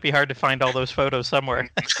photography. It might be hard to find all those photos somewhere.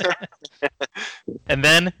 And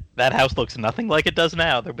then that house looks nothing like it does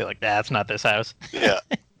now. They'll be like, nah, it's not this house. Yeah.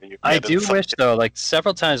 I do wish, though, like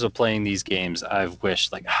several times while playing these games, I've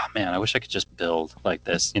wished, like, oh man, I wish I could just build like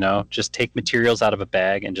this, just take materials out of a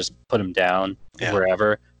bag and just put them down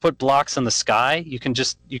wherever. Put blocks in the sky. You can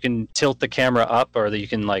tilt the camera up, or that you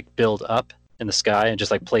can like build up in the sky and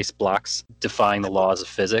just like place blocks defying the laws of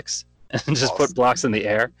physics. And just put blocks in the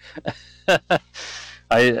air.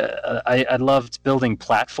 I loved building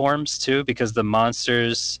platforms too, because the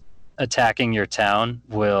monsters attacking your town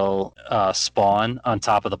will spawn on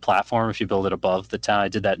top of the platform if you build it above the town. I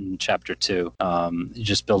did that in Chapter 2. You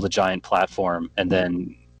just build a giant platform and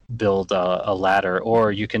then build a ladder,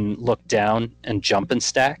 or you can look down and jump and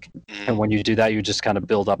stack. And when you do that, you just kind of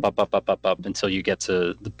build up until you get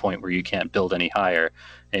to the point where you can't build any higher,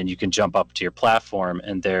 and you can jump up to your platform,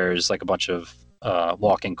 and there's like a bunch of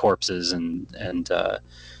walking corpses and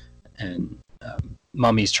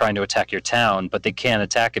mummies trying to attack your town, but they can't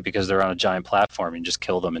attack it because they're on a giant platform. You just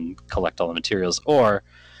kill them and collect all the materials. Or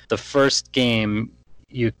the first game,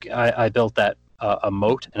 I built that a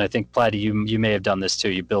moat, and I think Platy, you may have done this too.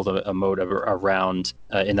 You build a moat around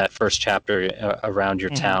in that first chapter around your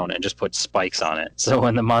town, and just put spikes on it. So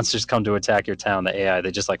when the monsters come to attack your town, the AI, they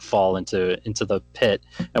just like fall into the pit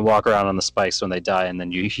and walk around on the spikes when they die, and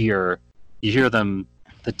then you hear them,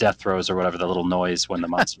 the death throes or whatever, the little noise when the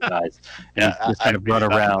monster dies, and you just kind of run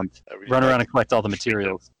around and collect all the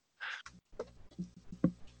materials.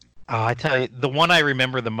 Oh, I tell you, the one I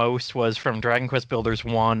remember the most was from Dragon Quest Builders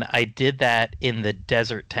 1. I did that in the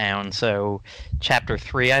desert town, so Chapter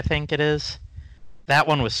 3, I think it is. That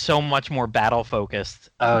one was so much more battle-focused.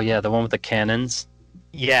 Oh, yeah, the one with the cannons?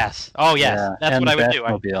 Yes. Oh, yes. Yeah. That's what I would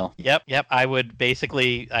do. Yep.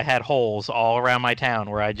 I had holes all around my town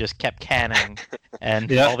where I just kept cannoning, and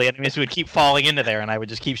all the enemies would keep falling into there, and I would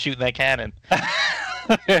just keep shooting that cannon.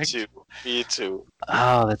 Me too.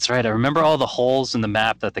 Oh, that's right. I remember all the holes in the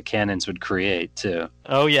map that the cannons would create too.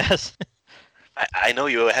 Oh yes. I know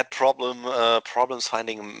you had problems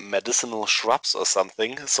finding medicinal shrubs or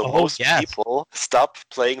something. So most people stop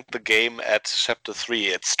playing the game at Chapter 3.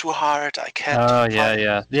 It's too hard. I can't. Oh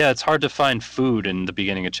yeah. It's hard to find food in the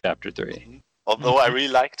beginning of Chapter 3. Although I really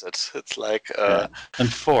liked it. It's like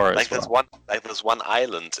and 4 like as well. There's one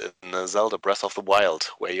island in Zelda Breath of the Wild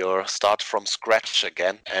where you start from scratch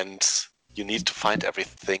again, and you need to find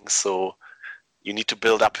everything. So you need to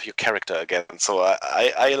build up your character again. So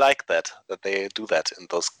I like that they do that in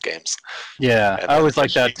those games. Yeah, And I always like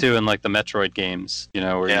especially- that too in like the Metroid games,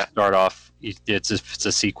 where you Yeah. start off, it's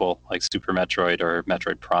a sequel like Super Metroid or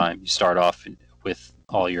Metroid Prime. You start off with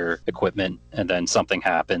all your equipment, and then something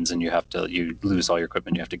happens, and you lose all your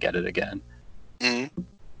equipment. You have to get it again. Mhm.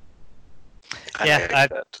 Yeah, like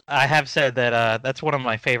that. I have said that that's one of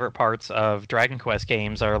my favorite parts of Dragon Quest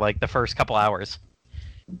games are like the first couple hours.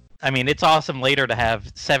 I mean, it's awesome later to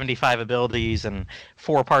have 75 abilities and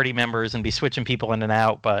 4 party members and be switching people in and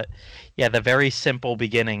out, but yeah, the very simple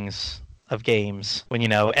beginnings of games when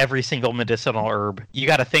every single medicinal herb, you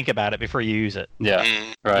got to think about it before you use it. Yeah,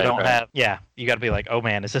 Mm. right. You don't right. you got to be like, oh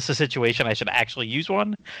man, is this a situation I should actually use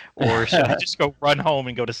one, or should I just go run home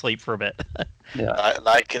and go to sleep for a bit? Yeah,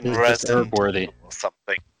 Like in it's just Resident herb worthy. Evil or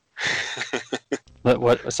something.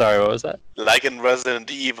 What? Sorry, what was that? Like in Resident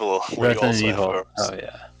Evil. where you Resident also have Evil. herbs. Oh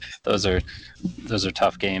yeah, those are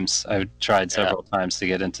tough games. I've tried several times to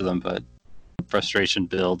get into them, but frustration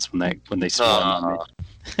builds when they spawn on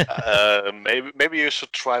me. Maybe you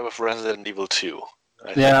should try with Resident Evil 2.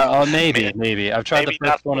 I Yeah, think. maybe. I've tried Maybe the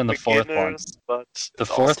not first one for and the fourth one. beginners, But The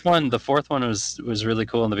it's fourth awesome. one was really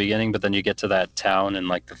cool in the beginning, but then you get to that town in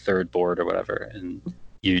like the third board or whatever, and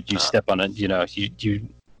you step on it. You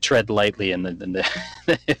tread lightly, and then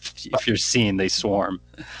if you're seen, they swarm.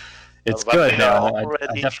 It's But good they though. are I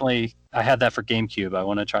already- definitely had that for GameCube. I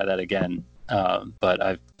want to try that again. But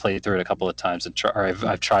I've played through it a couple of times and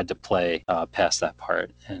I've tried to play past that part,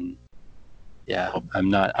 and yeah, I'm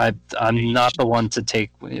not the one to take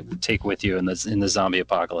with you in the zombie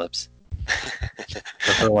apocalypse.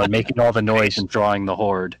 The one making all the noise and drawing the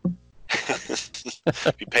horde.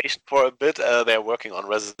 Be patient for a bit. They're working on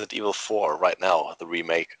Resident Evil 4 right now, the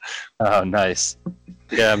remake. Oh, nice.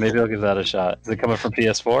 Yeah, maybe I'll give that a shot. Is it coming from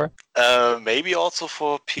PS4? Maybe also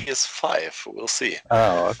for PS5. We'll see.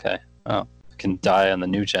 Oh, okay. Oh, I can die on the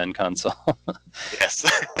new gen console. Yes.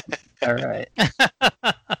 All right.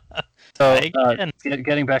 So, Again.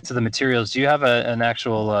 getting back to the materials, do you have an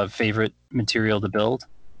actual favorite material to build?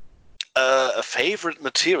 A favorite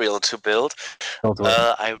material to build. Build with?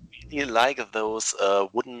 I really like those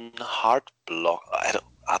wooden hard block.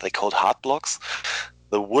 Are they called hard blocks?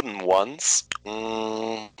 The wooden ones.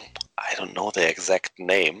 I don't know the exact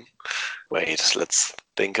name. Wait, let's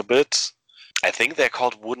think a bit. I think they're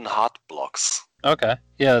called wooden hard blocks. Okay.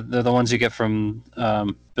 Yeah, they're the ones you get from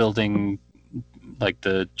building like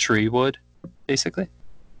the tree wood, basically.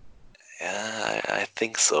 Yeah, I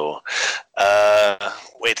think so.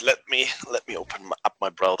 Wait, let me open up my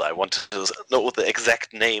browser. I want to know the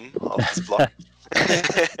exact name of this block.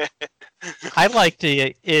 I liked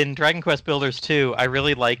in Dragon Quest Builders 2, I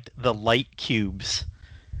really liked the light cubes.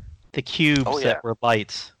 The cubes Oh, yeah. that were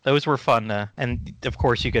lights. Those were fun. And of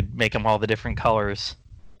course, you could make them all the different colors.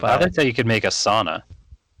 I But would say you could make a sauna.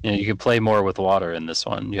 You could play more with water in this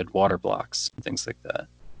one. You had water blocks and things like that.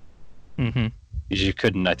 mhm. You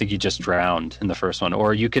couldn't. I think you just drowned in the first one,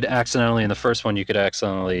 or you could accidentally in the first one. You could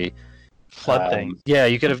accidentally Flood things. Yeah,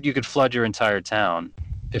 you could flood your entire town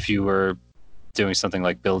if you were doing something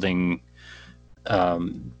like building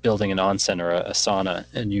an onsen or a sauna,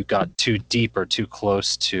 and you got too deep or too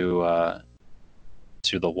close to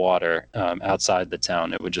the water outside the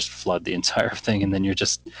town. It would just flood the entire thing, and then you're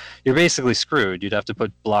basically screwed. You'd have to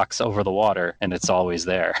put blocks over the water, and it's always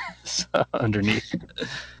there so, underneath.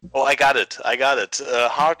 Oh, I got it.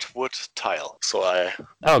 Hardwood tile. So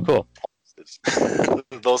Oh, cool.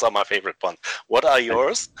 those are my favorite ones. What are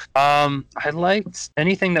yours? I liked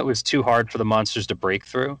anything that was too hard for the monsters to break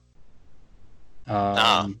through.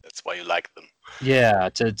 That's why you like them. Yeah,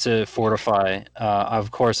 to fortify.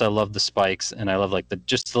 Of course, I love the spikes, and I love like the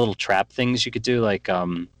little trap things you could do, like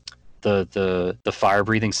the fire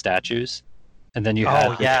breathing statues. And then you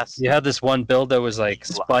had this one build that was like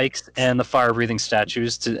spikes and the fire breathing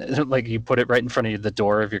statues to like you put it right in front of the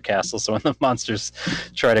door of your castle, so when the monsters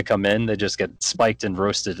try to come in, they just get spiked and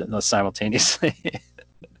roasted simultaneously.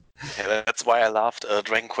 Yeah, that's why I loved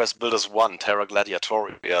Dragon Quest Builders 1, Terra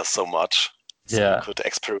Gladiatoria, so much. So Yeah. you could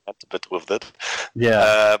experiment a bit with it.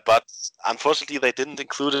 Yeah. But unfortunately, they didn't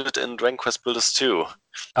include it in Dragon Quest Builders 2.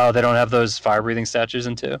 Oh, they don't have those fire breathing statues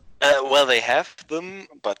in 2? Well, they have them,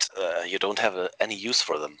 but you don't have any use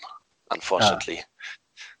for them, unfortunately.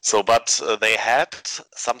 So, but they had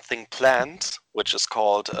something planned, which is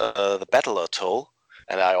called the Battle Atoll,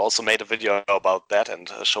 and I also made a video about that and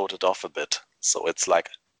showed it off a bit. So it's like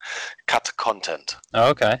cut content. Oh,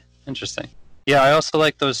 okay. Interesting. Yeah, I also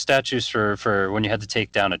like those statues for when you had to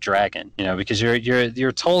take down a dragon. Because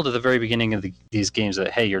you're told at the very beginning of these games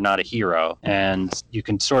that hey, you're not a hero, and you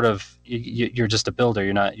can sort of you're just a builder.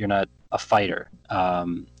 You're not a fighter.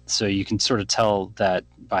 So you can sort of tell that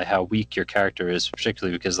by how weak your character is,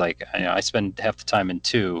 particularly because I spend half the time in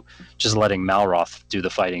 2 just letting Malroth do the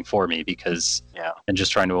fighting for me and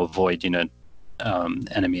just trying to avoid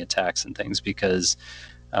enemy attacks and things because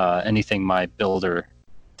anything my builder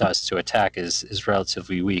does to attack is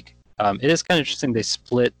relatively weak. It is kind of interesting they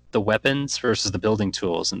split the weapons versus the building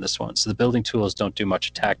tools in this one. So the building tools don't do much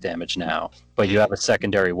attack damage now, but you have a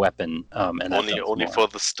secondary weapon. And only for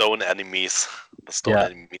the stone enemies. The stone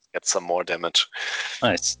enemies get some more damage.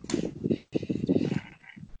 Nice.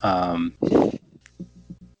 So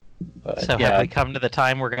have we come to the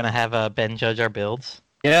time we're going to have Ben judge our builds?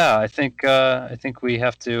 Yeah, I think we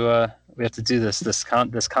have to do this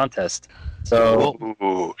contest. So.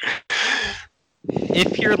 Ooh.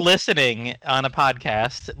 If you're listening on a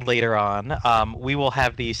podcast later on, we will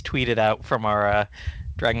have these tweeted out from our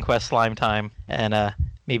Dragon Quest Slime Time, and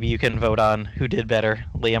maybe you can vote on who did better,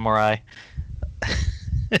 Liam or I.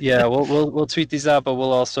 Yeah, we'll tweet these out, but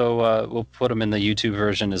we'll also we'll put them in the YouTube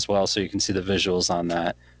version as well, so you can see the visuals on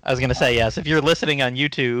that. I was going to say yes. If you're listening on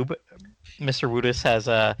YouTube, Mr. Woodus has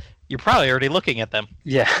you're probably already looking at them.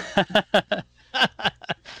 Yeah.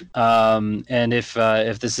 And if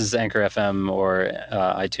this is Anchor FM or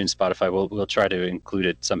iTunes, Spotify, we'll try to include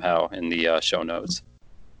it somehow in the show notes.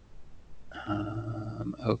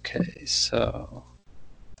 Okay, so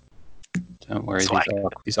don't worry,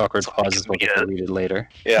 these awkward pauses will get deleted later.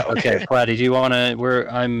 Yeah. Okay, Platty, do you want to?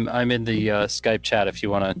 I'm in the Skype chat. If you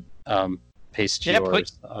want to paste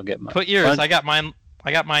yours, I'll get mine. Put yours. I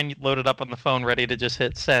got mine loaded up on the phone, ready to just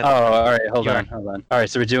hit send. Oh, all right. Hold on. All right,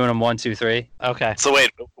 so we're doing them 1, 2, 3. Okay. So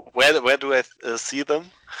wait, where do I see them?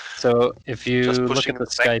 So if you Just look at the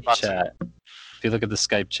Skype chat,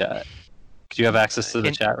 do you have access to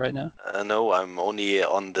the chat right now? No, I'm only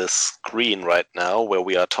on the screen right now where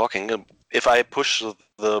we are talking. If I push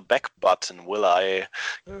the back button, will I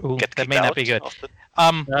get that may not be good.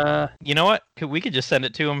 You know what? We could just send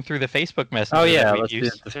it to him through the Facebook message. Oh yeah, let's do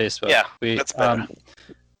it to Facebook. Yeah, that's better.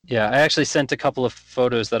 Yeah, I actually sent a couple of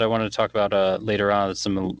photos that I wanted to talk about later on.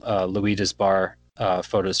 Some Luigi's Bar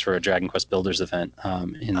photos for a Dragon Quest Builders event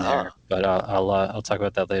in there, but I'll talk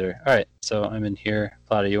about that later. All right, so I'm in here.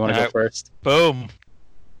 Plata, you want to go first? Boom.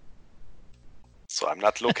 So I'm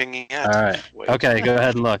not looking yet. All right. Wait. Okay, go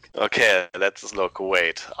ahead and look. Okay, let's look.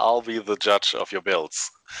 Wait, I'll be the judge of your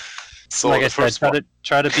builds. So like I said,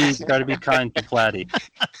 try to be kind to Platty.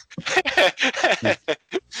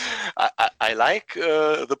 I like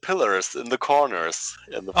the pillars in the corners.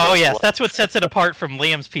 Oh yes, that's what sets it apart from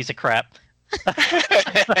Liam's piece of crap.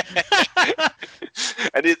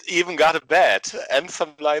 And it even got a bed and some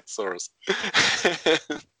light source.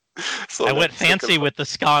 So I went fancy with the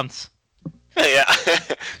sconce. Yeah,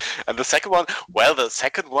 and the second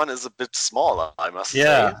one is a bit smaller, I must say.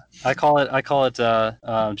 Yeah, I call it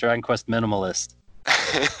Dragon Quest minimalist.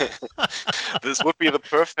 This would be the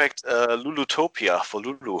perfect Lulutopia for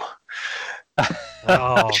Lulu.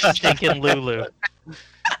 Oh, stinking Lulu.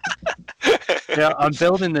 Yeah, I'm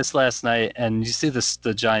building this last night, and you see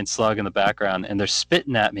the giant slug in the background, and they're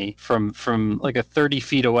spitting at me from like 30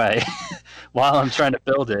 feet away while I'm trying to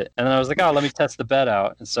build it. And then I was like, oh, let me test the bed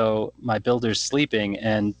out. And so my builder's sleeping,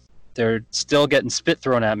 and they're still getting spit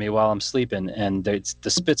thrown at me while I'm sleeping, and the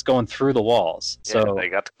spit's going through the walls. Yeah, so they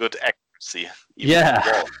got good accuracy.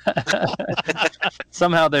 Yeah.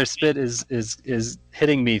 Somehow their spit is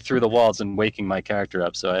hitting me through the walls and waking my character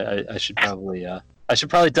up. So I should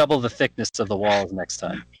probably double the thickness of the walls next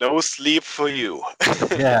time. No sleep for you.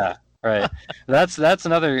 Yeah, right. That's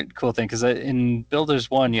another cool thing, because in Builders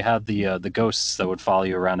 1 you had the ghosts that would follow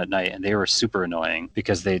you around at night, and they were super annoying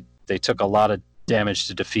because they took a lot of damage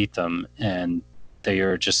to defeat them, and they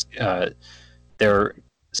are just they're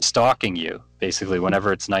stalking you basically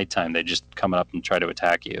whenever it's nighttime. They just come up and try to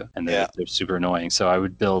attack you, and they're super annoying. So I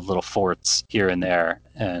would build little forts here and there,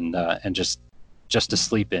 and just to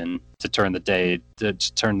sleep in, to turn the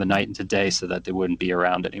night into day so that they wouldn't be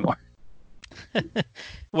around anymore.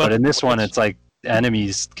 But in this one, it's like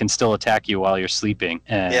enemies can still attack you while you're sleeping,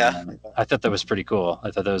 and I thought that was pretty cool.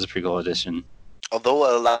 I thought that was a pretty cool addition.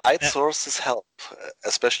 Although light sources help,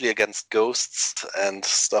 especially against ghosts and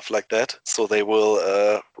stuff like that, so they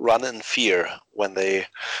will run in fear when they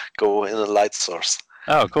go in a light source.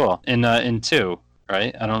 Oh, cool. In 2,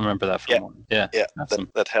 right? I don't remember that from one. Yeah. Yeah, Awesome.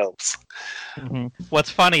 that helps. What's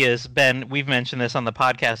funny is, Ben, we've mentioned this on the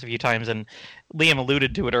podcast a few times, and Liam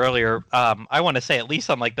alluded to it earlier. I want to say at least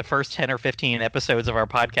on like the first 10 or 15 episodes of our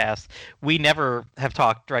podcast, we never have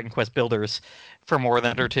talked Dragon Quest Builders for more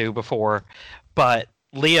than or two before, but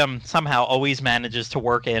Liam somehow always manages to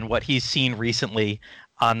work in what he's seen recently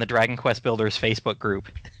on the Dragon Quest Builders Facebook group.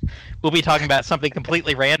 We'll be talking about something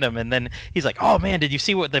completely random, and then he's like, "Oh man, did you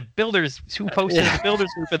see what the builders who posted in the builders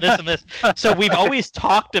group and this and this?" So we've always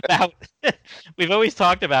talked about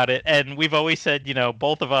it, and we've always said,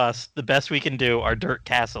 both of us, the best we can do are dirt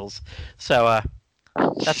castles. So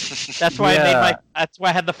that's why that's why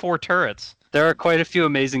I had the 4 turrets. There are quite a few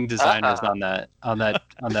amazing designers on that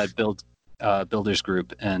builders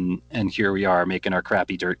group, and here we are making our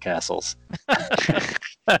crappy dirt castles.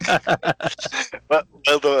 But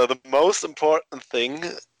the most important thing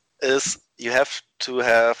is you have to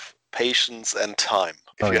have patience and time.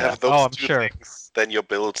 If you have those two things, then your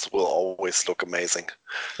builds will always look amazing.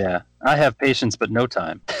 Yeah, I have patience but no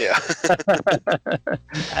time. Yeah.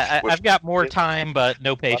 I've got more time but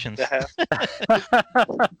no patience.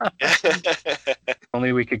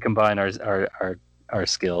 Only we could combine our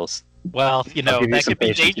skills. Well, that could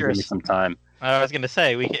be dangerous. Some time. I was going to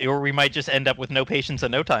say we might just end up with no patience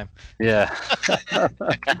and no time. Yeah. All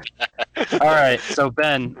right. So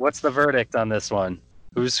Ben, what's the verdict on this one?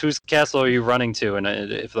 Whose castle are you running to? And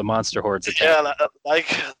if the monster hordes attack? Yeah,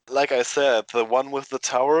 like I said, the one with the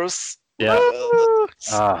towers. Yeah.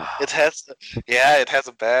 It has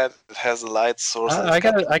a light source. I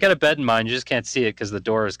got a bed in mind. You just can't see it because the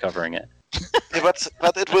door is covering it. Yeah,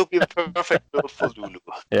 but it will be the perfect build for Lulu.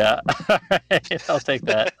 Yeah. I'll take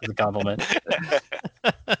that as a compliment.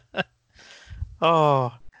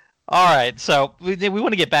 Oh. All right, so we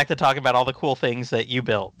want to get back to talking about all the cool things that you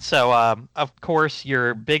built. So, of course,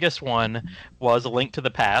 your biggest one was A Link to the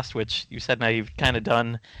Past, which you said now you've kind of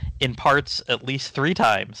done in parts at least 3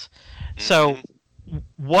 times. So,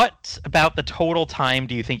 what about the total time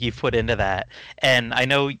do you think you've put into that? And I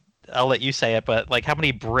know I'll let you say it, but like, how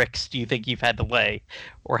many bricks do you think you've had to lay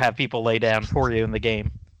or have people lay down for you in the game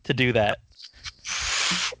to do that?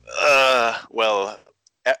 Well,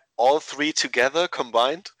 all 3 together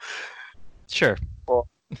combined? Sure. Well,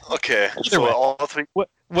 okay. Either so way. All 3.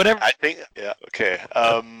 Whatever. I think. Yeah. Okay.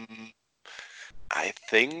 I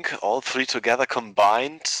think all 3 together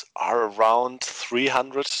combined are around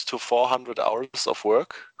 300 to 400 hours of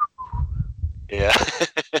work. Yeah.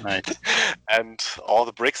 Nice. And all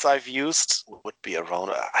the bricks I've used would be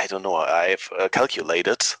around, I don't know, I've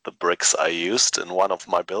calculated the bricks I used in one of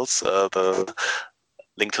my builds, the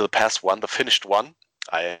Link to the Past one, the finished one.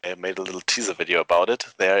 I made a little teaser video about it.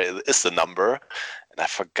 There is the number, and I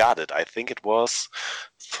forgot it. I think it was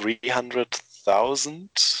 300,000.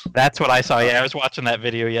 That's what I saw. Yeah, I was watching that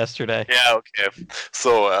video yesterday. Yeah, okay.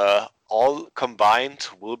 So all combined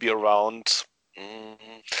will be around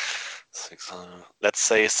 600, let's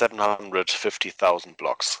say 750,000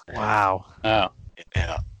 blocks. Wow. Oh.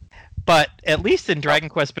 Yeah. But at least in Dragon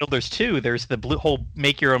Quest Builders 2, there's the whole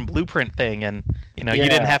make your own blueprint thing, and you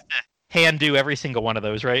didn't have to hand do every single one of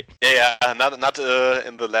those, right? Yeah, not in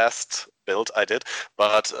the last build I did,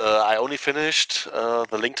 but I only finished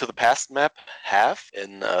the Link to the Past map half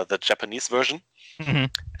in the Japanese version, and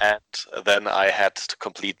then I had to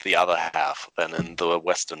complete the other half then in the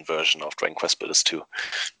Western version of Dragon Quest Builders 2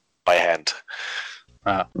 by hand.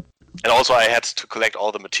 Wow. And also I had to collect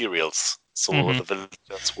all the materials, so the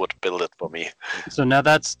villagers would build it for me. So now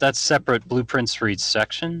that's separate blueprints for each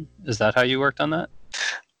section? Is that how you worked on that?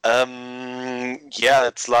 Yeah,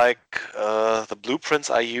 it's like the blueprints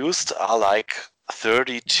I used are like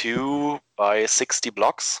 32 by 60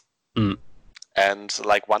 blocks. And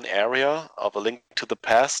like one area of A Link to the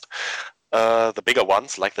Past, the bigger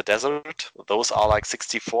ones, like the desert, those are like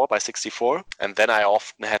 64 by 64. And then I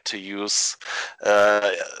often had to use,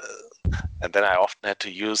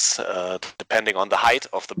 depending on the height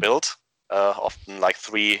of the build, often like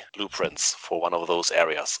 3 blueprints for one of those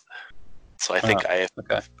areas. So I think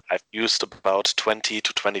I've used about 20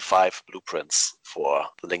 to 25 blueprints for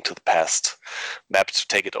the Link to the Past map to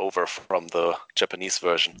take it over from the Japanese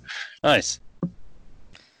version. Nice.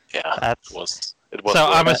 Yeah, it was.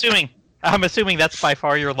 So I'm assuming that's by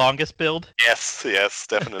far your longest build. Yes,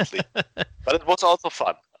 definitely. But it was also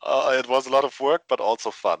fun. It was a lot of work, but also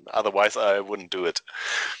fun. Otherwise, I wouldn't do it.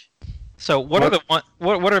 So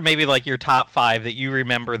what are maybe like your top 5 that you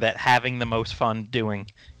remember that having the most fun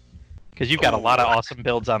doing? Because you've got a lot of awesome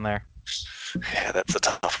builds on there. Yeah, that's a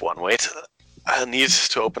tough one. Wait, I need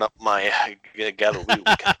to open up my gallery.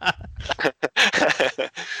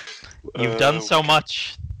 You've done so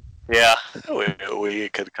much. Yeah, we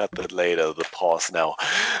can cut that later. The pause now.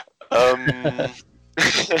 Um,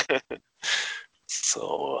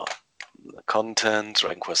 so content,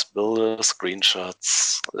 Dragon Quest Builder,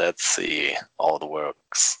 screenshots. Let's see all the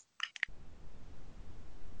works.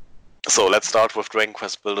 So let's start with Dragon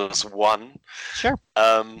Quest Builders 1. Sure.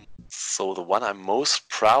 So the one I'm most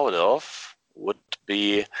proud of would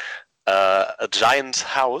be a giant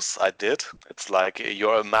house I did. It's like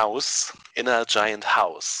you're a mouse in a giant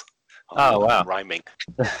house. Oh, wow. I'm rhyming.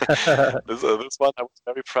 This one I was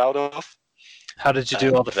very proud of. How did you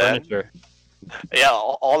do all the furniture? Yeah,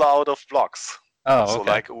 all out of blocks. Oh, So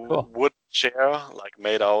okay. like Cool. wood chair, like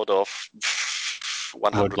made out of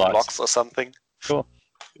 100 blocks or something. Cool.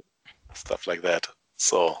 Stuff like that.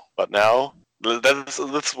 So, but now this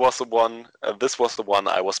was the one. This was the one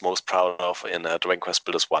I was most proud of in Dragon Quest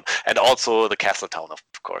Builders 1, and also the Castle Town, of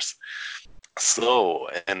course. So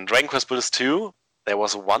in Dragon Quest Builders 2, there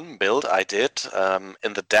was one build I did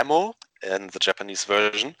in the demo in the Japanese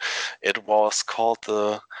version. It was called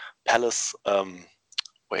the Palace.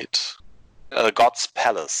 God's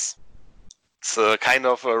Palace. It's a kind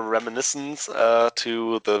of a reminiscence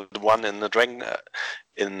to the one in the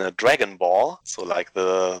Dragon Ball. So like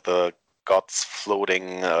the gods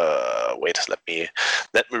floating. Let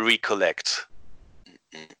me recollect.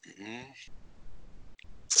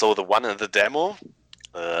 So the one in the demo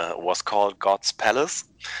was called God's Palace,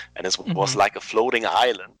 and it was like a floating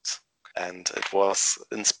island, and it was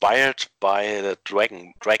inspired by the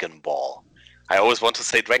Dragon Ball. I always want to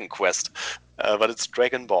say Dragon Quest, but it's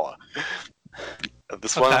Dragon Ball.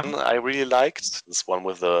 This one I really liked. This one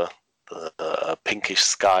with the pinkish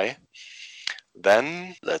sky.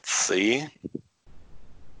 Then let's see.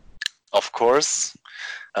 Of course,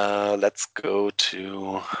 let's go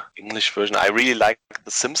to English version. I really like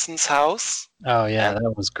the Simpsons house. Oh yeah,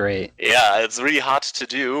 that was great. Yeah, it's really hard to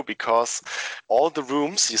do because all the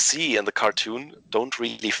rooms you see in the cartoon don't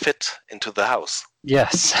really fit into the house.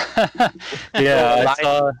 Yes. Yeah, I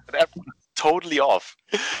saw. Totally off.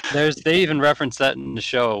 They even referenced that in the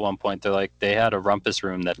show at one point. They're like, they had a rumpus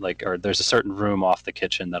room that or there's a certain room off the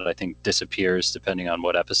kitchen that I think disappears depending on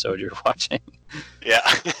what episode you're watching. Yeah.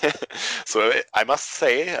 So I must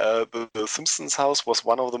say, the Simpsons house was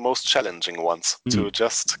one of the most challenging ones to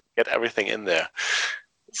just get everything in there.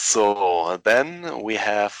 So then we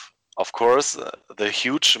have, of course, the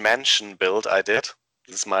huge mansion build I did.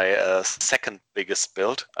 This is my second biggest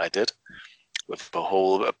build I did, with the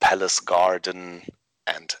whole palace garden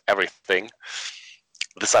and everything.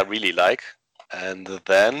 This I really like. And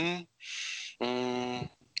then,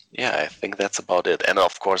 I think that's about it. And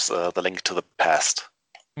of course, the Link to the Past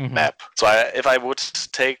map. So if I would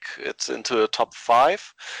take it into a top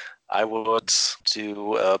 5, I would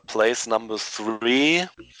do place number 3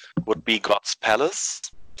 would be God's Palace.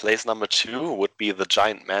 Place number 2 would be the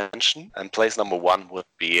Giant Mansion. And place number 1 would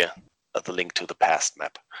be the Link to the Past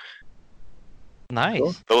map. Nice.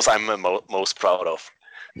 Cool. Those I'm most proud of.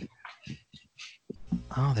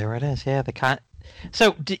 Oh, there it is. Yeah,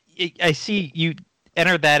 So I see you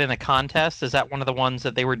entered that in a contest. Is that one of the ones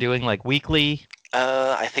that they were doing like weekly?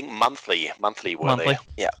 I think monthly. Monthly.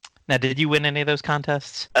 Yeah. Now, did you win any of those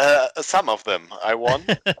contests? Some of them I won.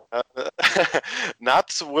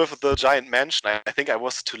 Not with the Giant Mansion. I think I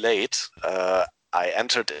was too late. I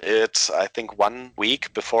entered it, I think, 1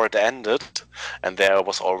 week before it ended, and there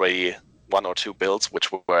was already 1 or 2 builds which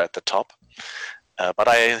were at the top. But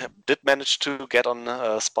I did manage to get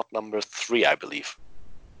on spot number 3, I believe.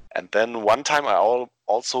 And then one time I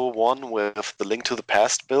also won with the Link to the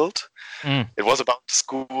Past build. It was about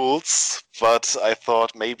schools, but I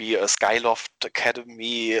thought maybe a Skyloft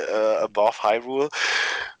Academy above Hyrule.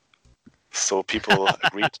 So people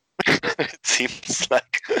agreed. It seems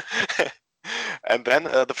like. And then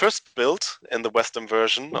the first build in the Western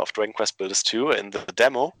version of Dragon Quest Builders 2 in the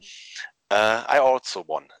demo, I also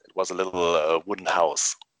won. It was a little wooden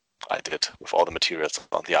house I did with all the materials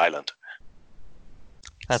on the island.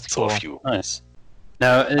 That's so cool. Nice.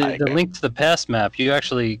 Now, the Link to the Past map, you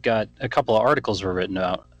actually got a couple of articles were written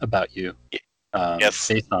out about you. Yes.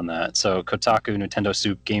 Based on that. So Kotaku, Nintendo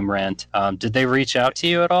Soup, Game Rant. Did they reach out to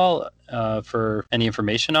you at all for any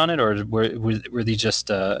information on it, or were they just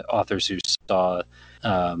authors who saw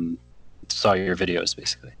your videos,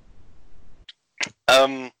 basically?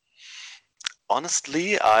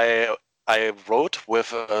 Honestly, I wrote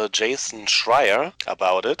with Jason Schreier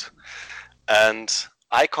about it, and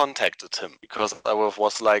I contacted him because I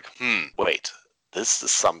was like, wait, this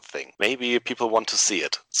is something. Maybe people want to see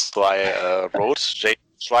it. So I wrote Jason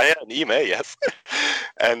Schreier an email, yes.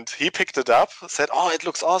 And he picked it up, said, "Oh, it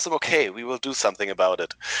looks awesome. Okay, we will do something about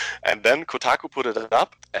it." And then Kotaku put it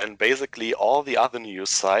up, and basically all the other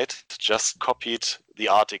news sites just copied the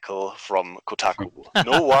article from Kotaku.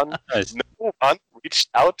 No one reached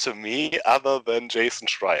out to me other than Jason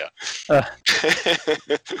Schreier.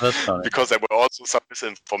 That's funny. Because there were also some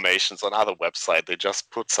misinformations on other websites. They just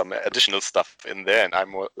put some additional stuff in there, and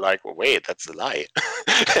I'm like, wait, that's a lie.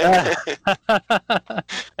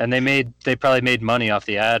 And they probably made money off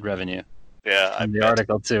the ad revenue. Yeah, in the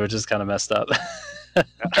article too, which is kind of messed up.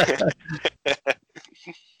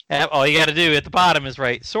 All you got to do at the bottom is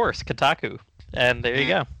write source Kotaku, and there you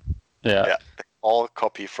go. Yeah. All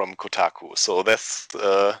copy from Kotaku. So that's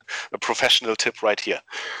a professional tip right here.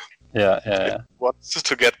 Yeah. If you want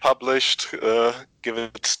to get published, give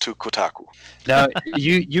it to Kotaku. Now,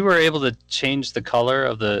 you were able to change the color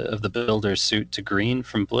of the builder's suit to green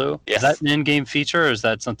from blue. Yes. Is that an in-game feature, or is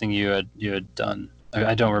that something you had done?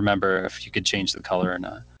 I don't remember if you could change the color or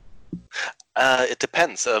not. It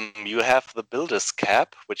depends. You have the Builder's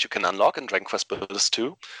Cap, which you can unlock in Dragon Quest Builders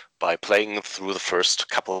 2 by playing through the first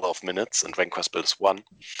couple of minutes in Dragon Quest Builders 1.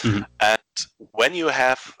 Mhm. And when you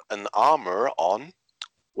have an armor on,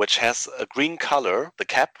 which has a green color, the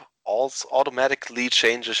cap also automatically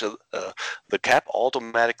changes. The cap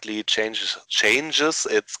automatically changes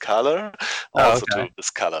its color also to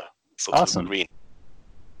this color, so Awesome. to green.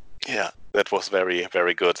 Yeah, that was very,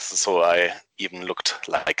 very good. So I even looked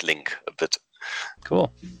like Link a bit.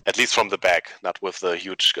 Cool. At least from the back, not with the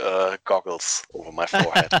huge goggles over my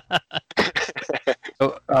forehead.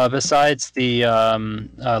 So, besides the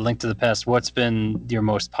Link to the Past, what's been your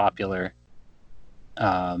most popular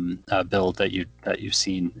build that you've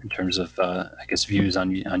seen in terms of I guess views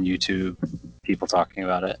on YouTube, people talking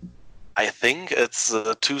about it? I think it's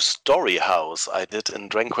a 2-story house I did in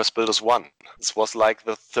Dragon Quest Builders 1. This was like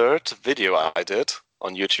the 3rd video I did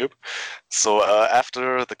on YouTube. So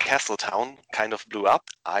after the castle town kind of blew up,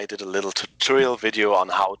 I did a little tutorial video on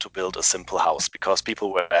how to build a simple house, because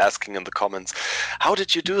people were asking in the comments, how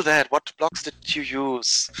did you do that? What blocks did you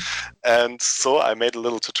use? And so I made a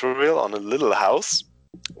little tutorial on a little house,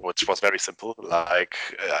 which was very simple. Like,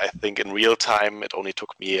 I think in real time, it only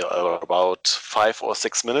took me about 5 or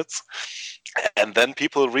 6 minutes. And then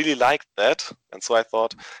people really liked that. And so I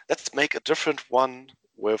thought, let's make a different one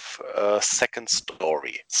with a 2nd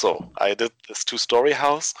story. So I did this 2-story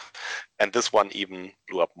house, and this one even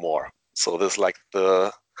blew up more. So this is like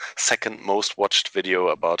the 2nd most watched video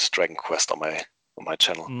about Dragon Quest on my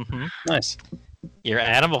channel. Mm-hmm. Nice. Your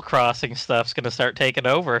Animal Crossing stuff's going to start taking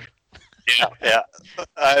over.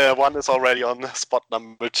 Yeah. One is already on spot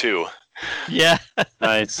number 2. Yeah.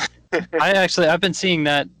 Nice. I've been seeing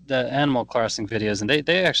the Animal Crossing videos, and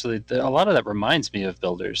they actually, a lot of that reminds me of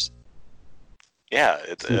Builders. Yeah,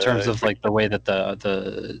 In terms of like the way that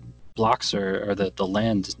the blocks or the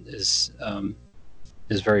land is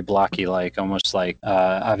very blocky, like almost like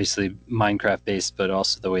obviously Minecraft based, but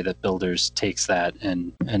also the way that Builders takes that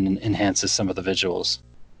and enhances some of the visuals.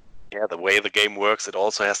 Yeah, the way the game works, it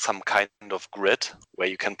also has some kind of grid where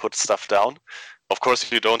you can put stuff down. Of course,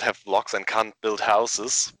 you don't have blocks and can't build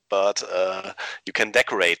houses, but you can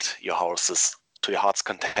decorate your houses to your heart's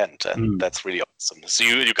content, and that's really awesome. So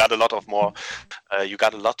you got a lot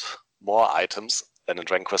more items than in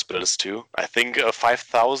Dragon Quest Builders 2. I think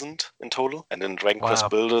 5,000 in total, and in Dragon Quest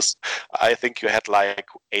Builders, I think you had like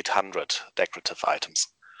 800 decorative items.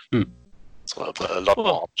 So a lot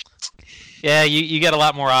more options. Yeah, you get a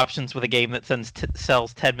lot more options with a game that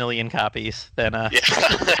sells 10 million copies than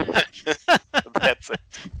Yeah. That's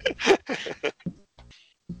it.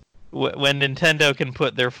 When Nintendo can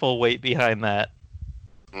put their full weight behind that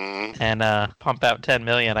and pump out 10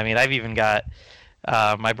 million. I mean, I've even got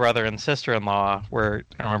my brother and sister-in-law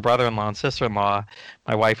my brother-in-law and sister-in-law.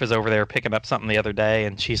 My wife was over there picking up something the other day,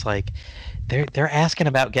 and she's like, they're asking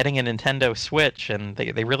about getting a Nintendo Switch, and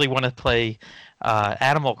they really want to play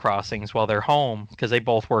Animal Crossings while they're home, because they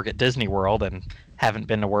both work at Disney World and haven't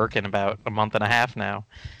been to work in about a month and a half now.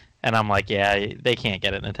 And I'm like, yeah, they can't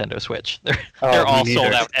get a Nintendo Switch. They're all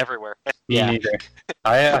sold out everywhere. Me neither.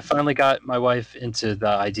 I finally got my wife into the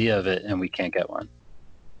idea of it, and we can't get one.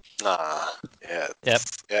 Yeah. Yep.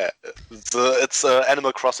 Yeah. It's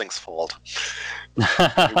Animal Crossing's fault.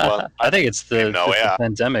 I think it's the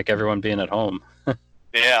pandemic, everyone being at home.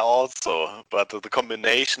 Yeah, also, but the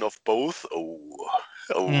combination of both.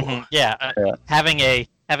 Mm-hmm. Yeah. Having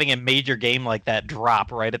a major game like that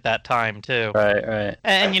drop right at that time too. Right.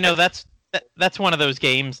 And that's that's one of those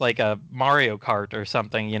games like a Mario Kart or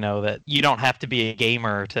something, that you don't have to be a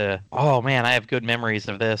gamer to, oh man, I have good memories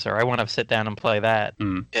of this, or I want to sit down and play that.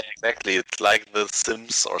 Yeah, exactly. It's like The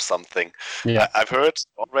Sims or something. Yeah. I've heard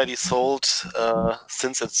already sold,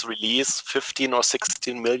 since its release, 15 or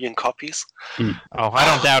 16 million copies. Oh, I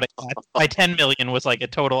don't doubt it. My 10 million was like a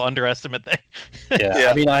total underestimate thing. Yeah.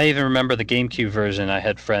 Yeah. I mean, I even remember the GameCube version. I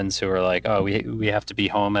had friends who were like, "Oh, we have to be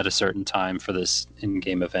home at a certain time for this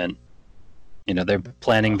in-game event." They're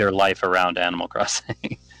planning their life around Animal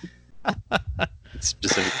Crossing.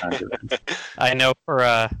 Specific times events. I know for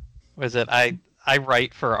I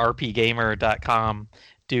write for rpgamer.com,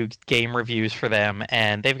 do game reviews for them,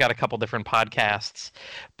 and they've got a couple different podcasts,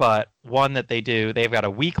 but one that they've got a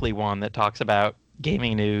weekly one that talks about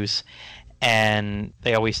gaming news, and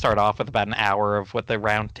they always start off with about an hour of what the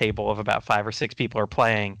round table of about 5 or 6 people are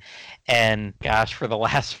playing. And gosh, for the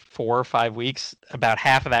last 4 or 5 weeks, about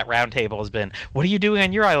half of that round table has been, what are you doing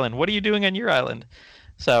on your island? What are you doing on your island?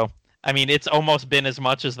 So, I mean, it's almost been as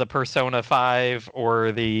much as the Persona 5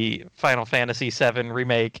 or the Final Fantasy 7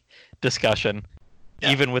 remake discussion.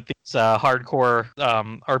 Yeah. Even with these hardcore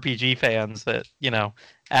RPG fans that,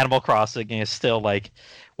 Animal Crossing is still like,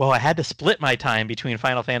 well, I had to split my time between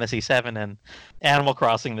Final Fantasy 7 and Animal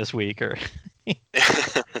Crossing this week, or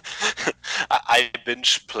I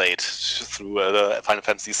binge played through the Final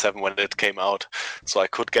Fantasy 7 when it came out, so I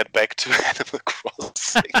could get back to Animal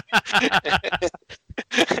Crossing.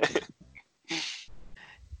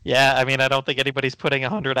 Yeah, I mean, I don't think anybody's putting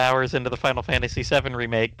 100 hours into the Final Fantasy 7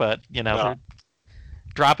 remake, but no. They're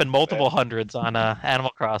dropping multiple hundreds on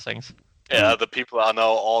Animal Crossings. Yeah, the people are now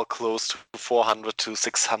all close to 400 to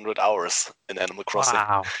 600 hours in Animal Crossing.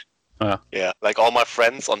 Wow. Yeah, like all my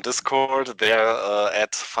friends on Discord, they're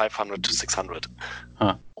at 500 to 600.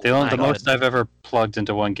 Huh. The most I've ever plugged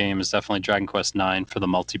into one game is definitely Dragon Quest IX for the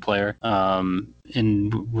multiplayer.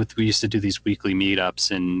 We used to do these weekly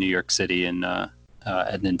meetups in New York City and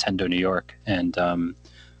at Nintendo New York, and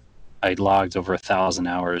I logged over 1,000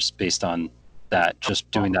 hours based on that, just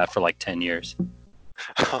doing that for like 10 years.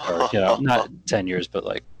 Or, not 10 years, but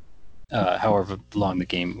like however long the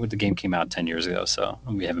game came out 10 years ago. So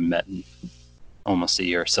we haven't met in almost a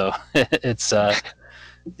year. So it's I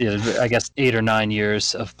guess 8 or 9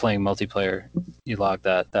 years of playing multiplayer. You log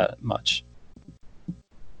that much.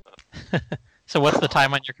 So what's the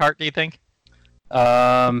time on your cart, do you think?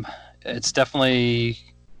 It's definitely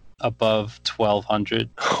above 1,200.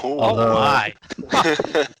 My!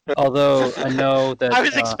 Although I know that I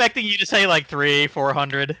was expecting you to say like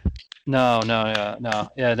 300-400. No.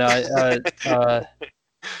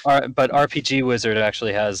 But RPG Wizard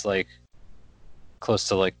actually has like close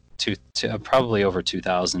to like probably over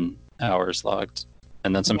 2,000 hours logged,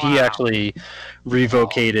 and then some. Wow. He actually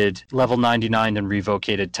revocated level 99 and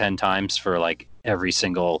revocated 10 times for like every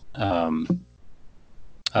single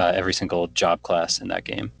job class in that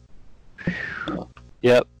game. So,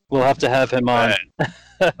 yep, we'll have to have him on.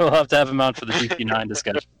 We'll have to have him on for the DP9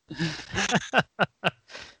 discussion.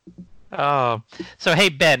 Oh, so hey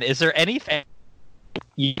Ben, is there anything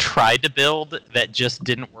you tried to build that just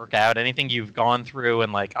didn't work out? Anything you've gone through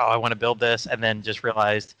and like, oh, I want to build this, and then just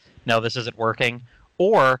realized, no, this isn't working?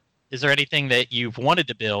 Or is there anything that you've wanted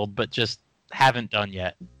to build but just haven't done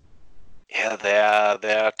yet? Yeah,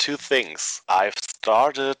 there are two things. I've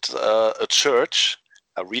started a church,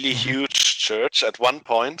 a really huge church at one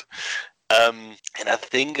point, and I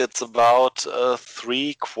think it's about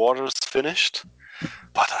 3/4 finished.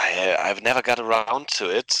 But I've never got around to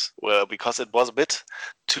it, because it was a bit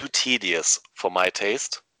too tedious for my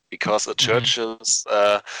taste. Because the churches,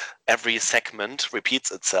 every segment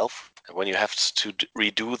repeats itself. When you have to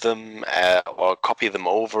redo them or copy them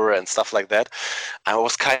over and stuff like that, I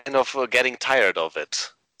was kind of getting tired of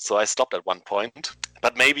it. So I stopped at one point.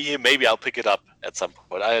 But maybe I'll pick it up at some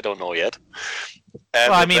point. I don't know yet.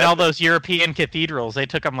 Well, I mean, all those European cathedrals, they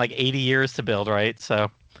took them like 80 years to build, right?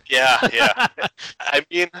 So. Yeah. I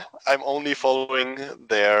mean, I'm only following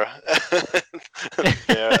their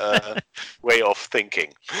way of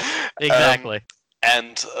thinking. Exactly.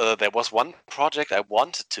 And there was one project I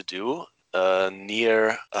wanted to do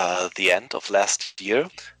near the end of last year,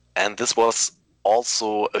 and this was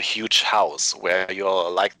also a huge house where you're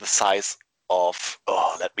like the size of,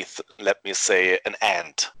 let me say, an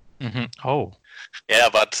ant. Mm-hmm. Oh. Yeah,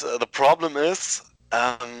 but the problem is,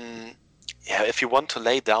 if you want to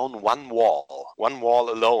lay down one wall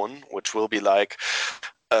alone, which will be like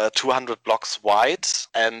 200 blocks wide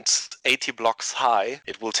and 80 blocks high,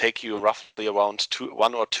 it will take you roughly around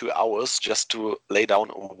 1 or 2 hours just to lay down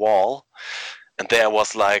a wall. And there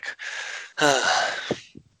was like,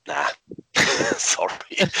 nah,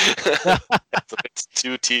 Sorry. That's a bit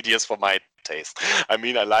too tedious for my taste. I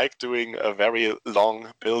mean, I like doing very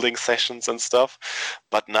long building sessions and stuff,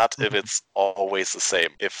 but not if it's always the same.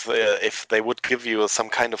 If they would give you some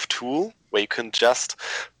kind of tool where you can just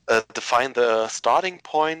define the starting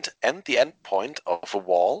point and the end point of a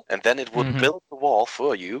wall, and then it would build the wall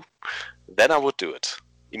for you, then I would do it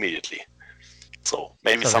immediately. So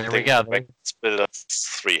maybe something like Builders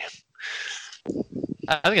 3.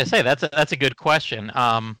 I was gonna say that's a good question.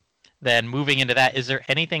 Then moving into that, is there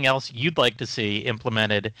anything else you'd like to see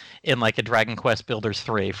implemented in like a Dragon Quest Builders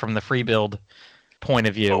 3 from the free build point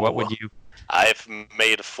of view? What would you? I've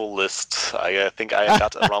made a full list. I think I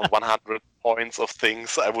got around 100 points of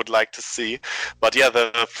things I would like to see. But yeah,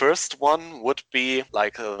 the first one would be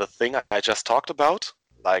like the thing I just talked about,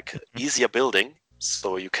 like easier building.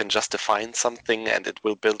 So you can just define something and it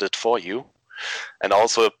will build it for you. And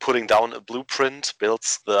also putting down a blueprint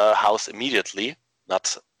builds the house immediately,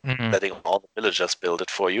 not letting all the villagers build it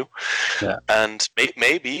for you. Yeah. And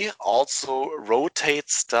maybe also rotate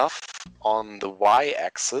stuff on the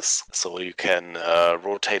y-axis, so you can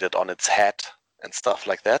rotate it on its head and stuff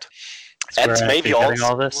like that. Square and Enix, maybe are you also getting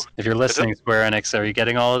all this? If you're listening, Square Enix, are you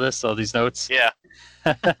getting all of this? All these notes? Yeah.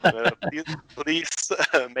 Please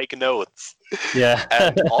make notes. Yeah.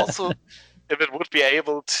 And also, if it would be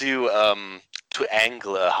able to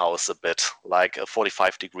angle a house a bit, like a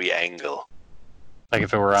 45-degree angle. Like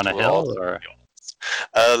if it were on a hill, or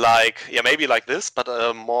maybe like this,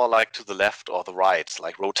 but more like to the left or the right,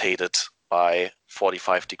 like rotated by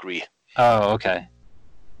 45 degree. Oh, okay.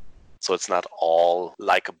 So it's not all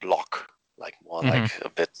like a block, like more like a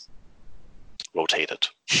bit rotated.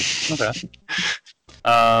 Okay.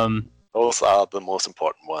 Those are the most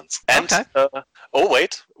important ones. And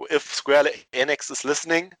wait, if Square Enix is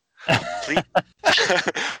listening, please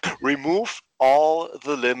remove all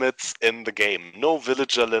the limits in the game. No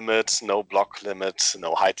villager limit, no block limit,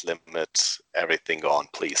 no height limit. Everything gone,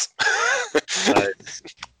 please.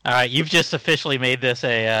 All right, you've just officially made this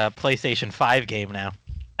a PlayStation 5 game now.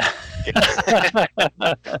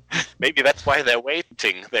 Maybe that's why they're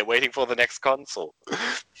waiting. They're waiting for the next console.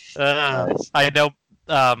 I know.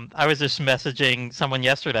 I was just messaging someone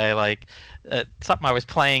yesterday, like something I was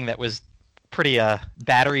playing that was pretty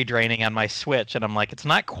battery draining on my Switch, and I'm like, it's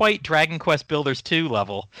not quite Dragon Quest Builders 2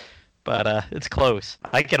 level, but it's close.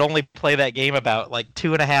 I could only play that game about like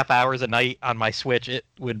 2.5 hours a night on my Switch. It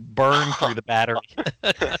would burn through the battery.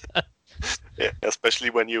 Yeah,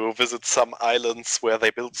 especially when you visit some islands where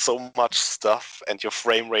they build so much stuff and your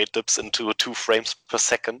frame rate dips into 2 frames per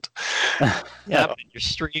second. Yeah, your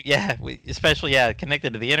stream. Yeah, especially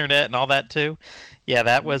connected to the internet and all that too. Yeah,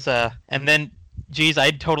 that was and then. Geez,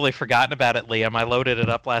 I'd totally forgotten about it, Liam. I loaded it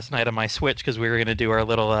up last night on my Switch because we were going to do our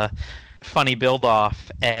little funny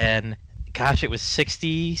build-off, and gosh, it was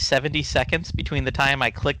 60, 70 seconds between the time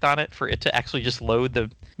I clicked on it for it to actually just load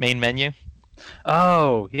the main menu.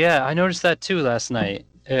 Oh, yeah, I noticed that too last night.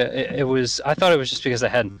 It was. I thought it was just because I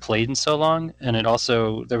hadn't played in so long, and it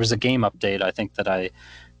also there was a game update. I think that I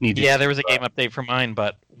needed. Yeah, there was a game update for mine,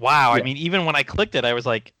 but wow! Yeah. I mean, even when I clicked it, I was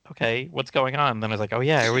like, "Okay, what's going on?" Then I was like, "Oh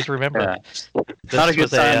yeah, I always remember." Yeah. It's not a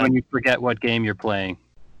good sign when you forget what game you're playing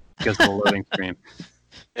because of the loading screen.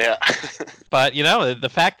 Yeah. But the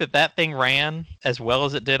fact that thing ran as well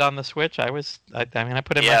as it did on the Switch, I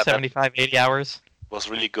put in my 75, 80 hours. Was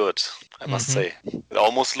really good, I must say. It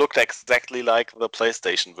almost looked exactly like the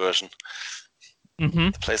PlayStation version.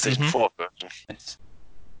 The PlayStation 4 version.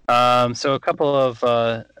 So a couple of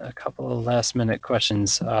last minute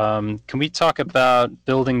questions. Can we talk about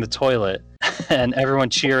building the toilet and everyone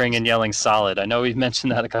cheering and yelling solid? I know we've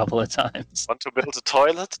mentioned that a couple of times. Want to build a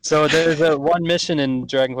toilet? So there's one mission in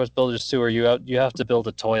Dragon Quest Builders 2 where you have to build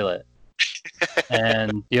a toilet.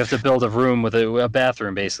 And you have to build a room with a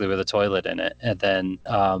bathroom basically with a toilet in it, and then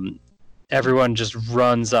everyone just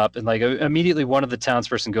runs up and like immediately one of the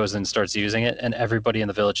townsperson goes in and starts using it, and everybody in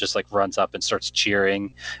the village just like runs up and starts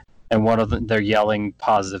cheering, and one of them they're yelling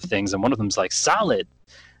positive things, and one of them's like solid,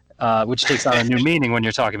 which takes on a new meaning when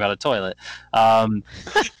you're talking about a toilet.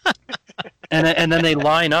 And then they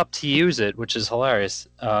line up to use it, which is hilarious.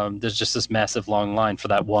 There's just this massive long line for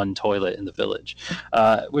that one toilet in the village,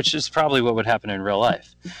 which is probably what would happen in real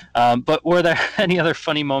life. But were there any other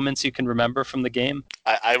funny moments you can remember from the game?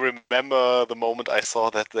 I remember the moment I saw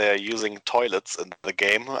that they're using toilets in the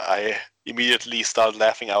game. I immediately started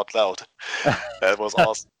laughing out loud. That was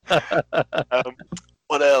awesome.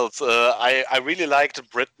 What else? I really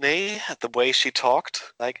liked Brittany, the way she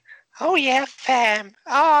talked. Like, oh yeah, fam.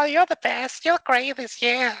 Oh, you're the best. You're great this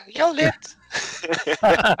year. You're lit.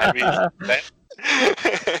 I mean,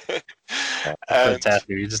 And Fantastic.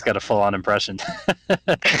 You just got a full-on impression.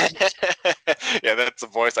 yeah, that's the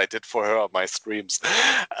voice I did for her on my streams.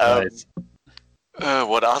 Nice.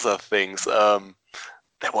 What other things?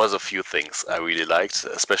 There was a few things I really liked,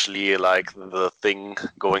 especially like the thing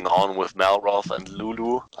going on with Malroth and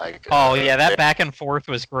Lulu. Like, Oh yeah, that back and forth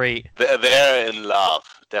was great. they're in love,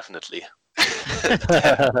 definitely.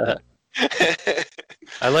 I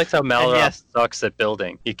liked how Malroth yes. sucks at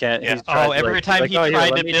building. He can't. Yeah. He's tried Oh, every like, time like, he "Oh, here,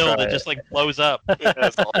 tried let to me build, try it just like blows up.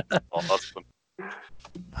 That's awesome.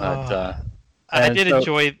 But, I and did so-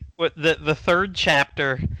 enjoy the third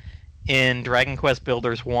chapter in Dragon Quest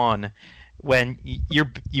Builders 1 when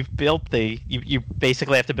you've built you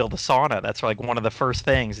basically have to build a sauna. That's like one of the first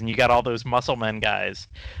things, and you got all those muscle men guys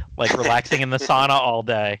like relaxing in the sauna all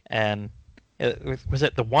day. And was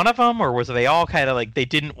it the one of them, or was they all kind of like they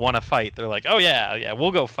didn't want to fight? They're like, oh yeah,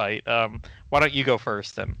 we'll go fight. Why don't you go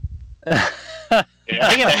first? And I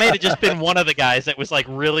think it may have just been one of the guys that was like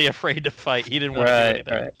really afraid to fight. He didn't want to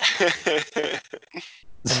do anything. right.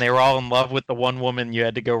 And they were all in love with the one woman you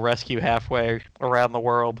had to go rescue halfway around the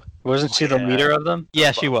world. Wasn't she the Yeah. leader of them?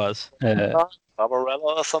 Yeah, she was.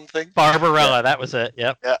 Barbarella or something? Barbarella, that was it.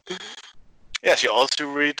 Yep. Yeah, she also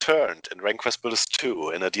returned in Dragon Quest Builders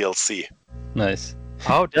 2 in a DLC. Nice.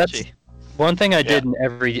 Oh, did That's- she? One thing I did in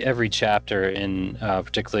every chapter, in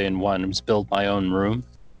particularly in 1, was build my own room.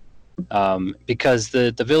 Because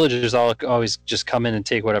the villagers always just come in and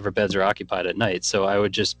take whatever beds are occupied at night. So I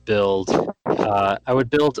would just build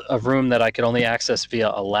a room that I could only access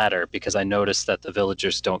via a ladder, because I noticed that the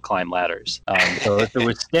villagers don't climb ladders. So if there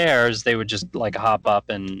were stairs, they would just like hop up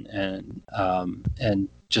and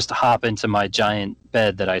just hop into my giant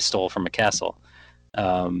bed that I stole from a castle.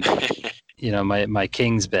 My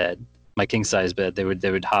king's bed, my king size bed. They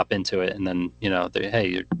would hop into it, and then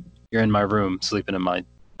hey, you're in my room, sleeping in my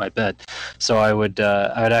bed. So I would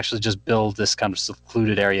actually just build this kind of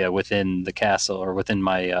secluded area within the castle or within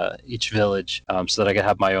my each village, so that I could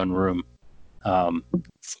have my own room.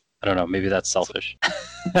 I don't know, maybe that's selfish.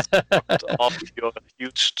 Off your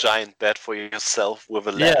huge giant bed for yourself with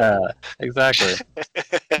a ladder. Yeah, exactly.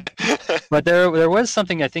 But there was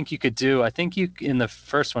something I think you could do. I think in the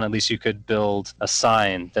first one at least, you could build a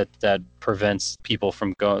sign that prevents people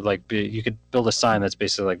from going. Like you could build a sign that's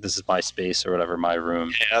basically like, this is my space or whatever, my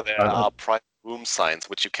room. Yeah, there are private room signs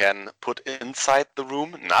which you can put inside the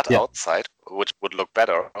room, not outside, which would look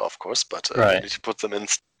better, of course. But if you put them in,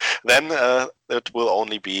 then it will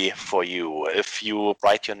only be for you if you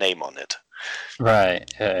write your name on it. Right.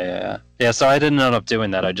 Yeah. So I didn't end up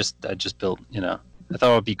doing that. I just built. I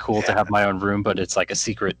thought it would be cool to have my own room, but it's like a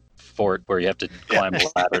secret fort where you have to climb a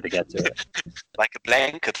ladder to get to it. Like a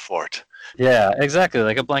blanket fort. Yeah, exactly,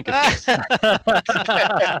 like a blanket fort.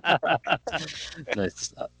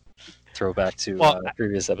 Nice throwback to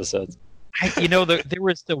previous episodes. There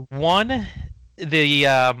was the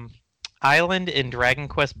island in Dragon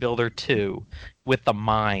Quest Builder 2 with the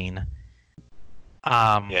mine.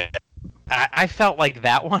 I felt like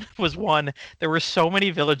that one was one. There were so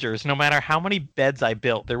many villagers. No matter how many beds I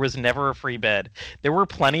built, there was never a free bed. There were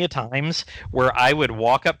plenty of times where I would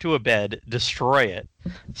walk up to a bed, destroy it,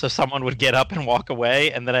 so someone would get up and walk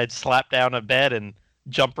away, and then I'd slap down a bed and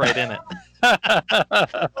jump right in it.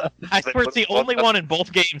 I swear it's the only one in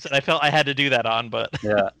both games that I felt I had to do that on. But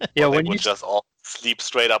yeah, when you just all sleep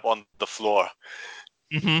straight up on the floor.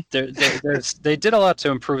 Mm-hmm. They did a lot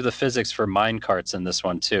to improve the physics for minecarts in this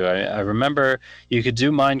one too. I remember you could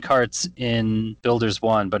do minecarts in Builders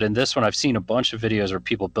 1, but in this one I've seen a bunch of videos where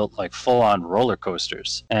people built like full-on roller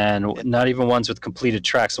coasters, and not even ones with completed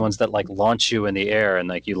tracks, ones that like launch you in the air and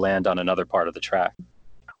like you land on another part of the track.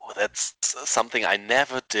 Oh, that's something I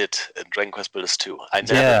never did in Dragon Quest Builders 2. I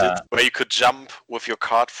never did, where you could jump with your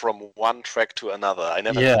cart from one track to another. I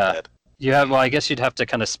never did that. I guess you'd have to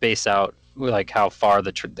kind of space out like how far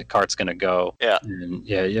the cart's going to go. Yeah. And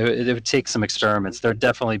it would take some experiments. There'd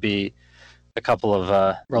definitely be a couple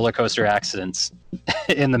of roller coaster accidents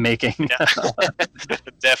in the making. Yeah.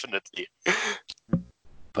 Definitely.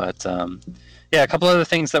 But a couple other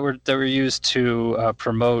things that were used to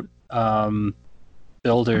promote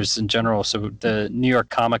builders in general. So the New York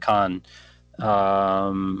Comic Con,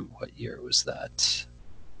 what year was that?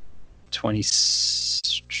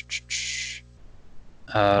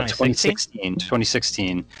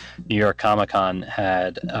 2016, New York Comic Con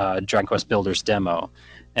had Dragon Quest Builders demo,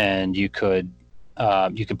 and you could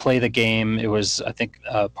play the game. It was, I think,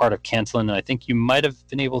 part of Cantlin, and I think you might have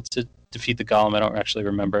been able to defeat the Golem. I don't actually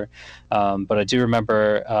remember, but I do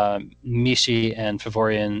remember Mishi and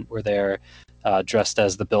Fivorian were there, dressed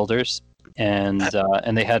as the builders. and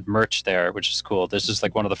they had merch there, which is cool. This is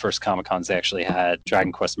like one of the first Comic Cons they actually had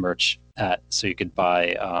Dragon Quest merch at, so you could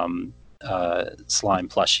buy slime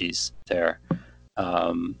plushies there,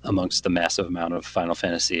 amongst the massive amount of Final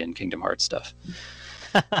Fantasy and Kingdom Hearts stuff.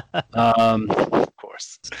 Of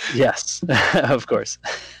course. Yes, of course.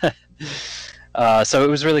 So it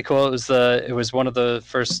was really cool. It was one of the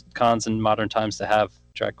first cons in modern times to have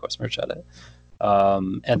Dragon Quest merch at it.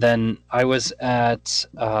 And then I was at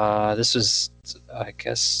this was, I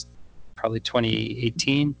guess, probably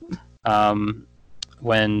 2018,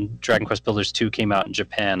 when Dragon Quest Builders 2 came out in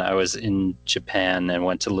Japan. I was in Japan and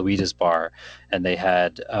went to Luida's Bar, and they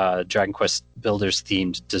had Dragon Quest Builders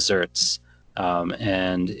themed desserts.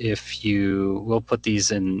 And if we'll put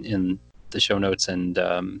these in the show notes and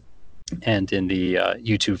in the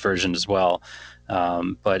YouTube version as well.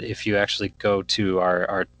 But if you actually go to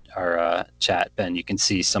our chat, Ben, you can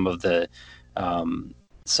see some of the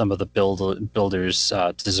builders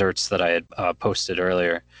desserts that I had posted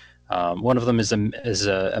earlier. One of them is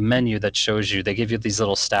a menu that shows you. They give you these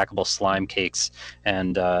little stackable slime cakes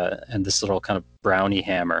and this little kind of brownie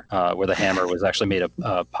hammer, where the hammer was actually made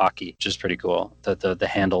of Pocky, which is pretty cool. The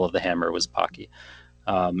handle of the hammer was Pocky.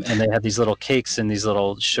 And they had these little cakes and these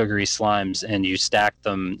little sugary slimes, and you stack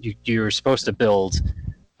them. You were supposed to build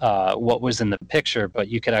what was in the picture, but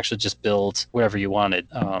you could actually just build whatever you wanted,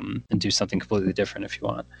 and do something completely different if you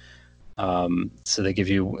want. So they give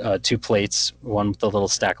you 2 plates, one with the little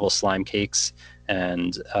stackable slime cakes,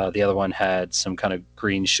 and the other one had some kind of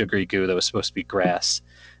green sugary goo that was supposed to be grass,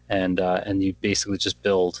 and you basically just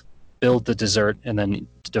build the dessert and then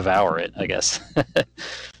devour it, I guess.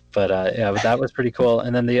 But yeah, that was pretty cool.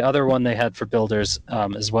 And then the other one they had for builders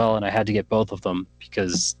as well, and I had to get both of them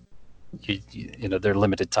because you know they're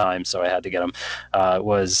limited time, so I had to get them.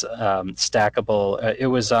 Was stackable. It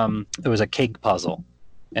was a cake puzzle,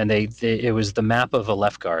 and it was the map of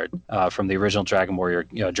Alefgard from the original Dragon Warrior,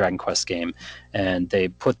 Dragon Quest game, and they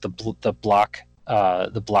put the block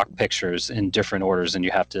pictures in different orders, and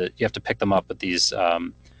you have to pick them up with these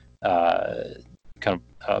kind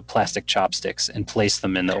of plastic chopsticks and place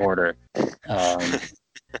them in the order.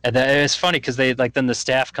 And then it's funny because then the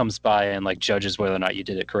staff comes by and judges whether or not you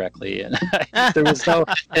did it correctly, and there was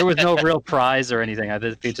no real prize or anything.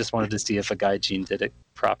 They just wanted to see if a Gaijin did it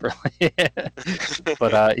properly.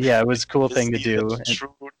 But yeah, it was a cool thing to do.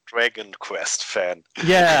 True Dragon Quest fan.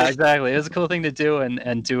 Yeah, exactly. It was a cool thing to do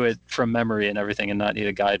and do it from memory and everything, and not need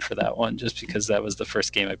a guide for that one, just because that was the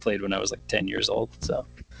first game I played when I was 10 years old. So.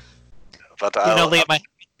 But I'll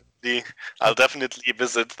definitely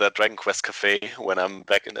visit the Dragon Quest Cafe when I'm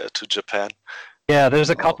back to Japan. Yeah, there's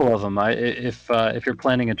a couple of them. If you're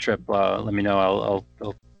planning a trip, let me know.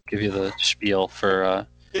 I'll give you the spiel for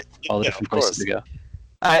all the different places to go.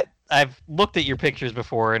 I've looked at your pictures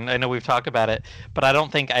before, and I know we've talked about it, but I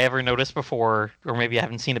don't think I ever noticed before, or maybe I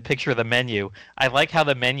haven't seen a picture of the menu. I like how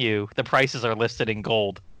the prices are listed in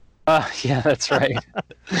gold. Yeah, that's right.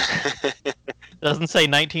 It doesn't say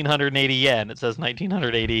 1,980 yen. It says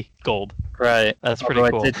 1,980 gold. Right. That's pretty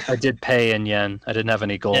cool. I did pay in yen. I didn't have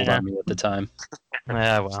any gold on me at the time.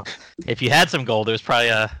 Yeah, well, if you had some gold, there's probably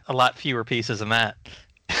a lot fewer pieces than that.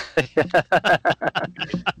 It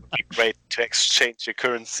would be great to exchange your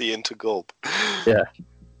currency into gold. Yeah.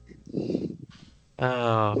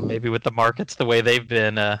 Oh, maybe with the markets the way they've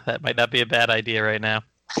been, that might not be a bad idea right now.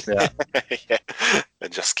 Yeah. Yeah.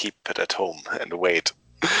 And just keep it at home and wait.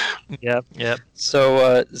 Yep.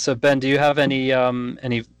 So Ben, do you have any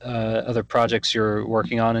other projects you're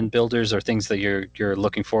working on in Builders, or things that you're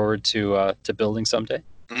looking forward to building someday?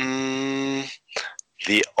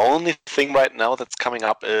 The only thing right now that's coming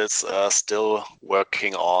up is still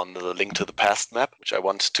working on the Link to the Past map, which I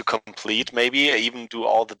want to complete. Maybe even do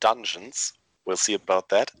all the dungeons. We'll see about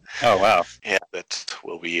that. Oh wow! Yeah, that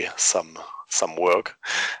will be some work.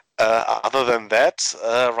 Other than that,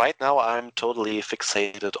 right now I'm totally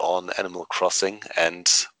fixated on Animal Crossing and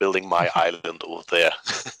building my island over there.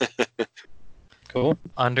 Cool.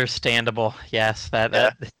 Understandable. Yes,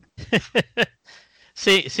 that.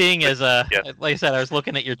 Seeing as like I said, I was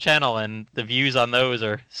looking at your channel and the views on those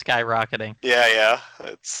are skyrocketing. Yeah,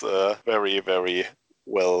 it's very, very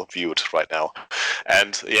well viewed right now,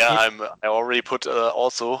 and I already put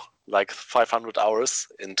also 500 hours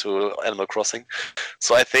into Animal Crossing,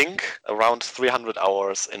 so I think around 300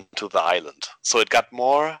 hours into the island. So it got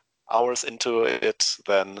more hours into it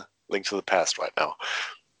than Link to the Past right now.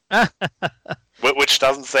 Which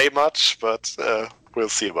doesn't say much, but we'll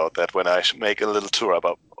see about that when I make a little tour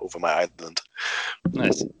over my island.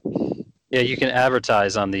 Nice. Yeah, you can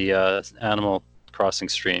advertise on the Animal Crossing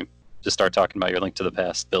stream. Just start talking about your Link to the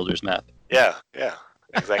Past Builders map. Yeah.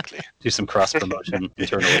 exactly. Do some cross promotion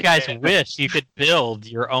internally. You guys wish you could build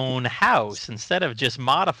your own house instead of just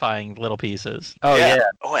modifying little pieces. Oh yeah.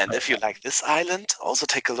 Oh, and if you like this island, also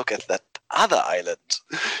take a look at that other island.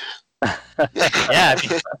 Yeah, I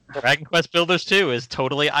mean, Dragon Quest Builders 2 is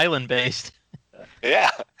totally island-based. Yeah.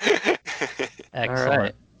 Excellent. All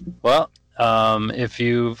right. Well, if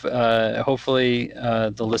you've hopefully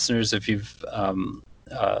the listeners, if you've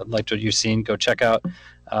liked what you've seen, go check out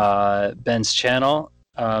Ben's channel.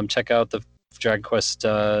 Check out the Dragon Quest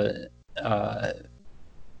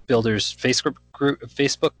Builders Facebook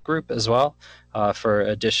group as well for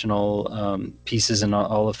additional pieces and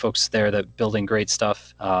all the folks there that building great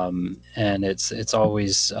stuff. And it's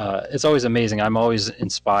always amazing. I'm always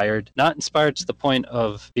inspired. Not inspired to the point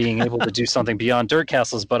of being able to do something beyond dirt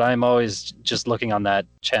castles, but I'm always just looking on that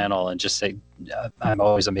channel and just say I'm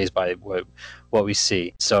always amazed by what we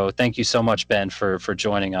see. So thank you so much, Ben, for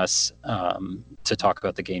joining us to talk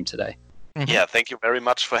about the game today. Yeah, thank you very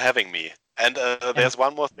much for having me. And there's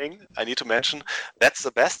one more thing I need to mention. That's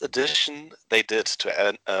the best addition they did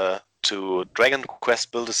to Dragon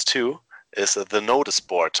Quest Builders 2 is the notice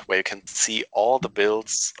board, where you can see all the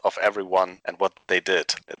builds of everyone and what they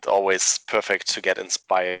did. It's always perfect to get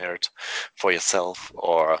inspired for yourself,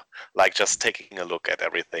 or like just taking a look at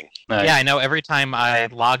everything. Nice. Yeah, I know every time I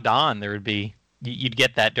logged on, there would be, you'd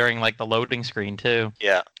get that during like the loading screen too.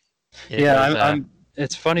 Yeah. I'm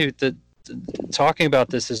it's funny that talking about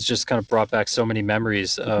this has just kind of brought back so many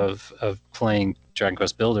memories of playing Dragon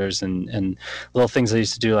Quest Builders and little things I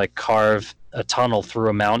used to do, like carve a tunnel through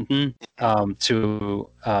a mountain to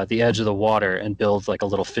the edge of the water and build like a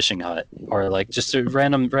little fishing hut, or like just a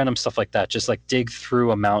random stuff like that. Just like dig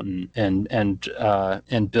through a mountain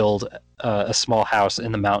and build a small house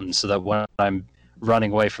in the mountain, so that when I'm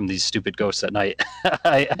running away from these stupid ghosts at night,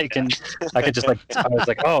 I can just like, I was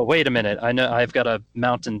like, oh wait a minute, I know I've got a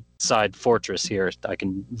mountainside fortress here. I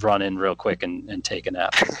can run in real quick and take a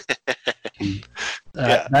nap.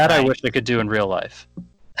 That I wish I could do in real life.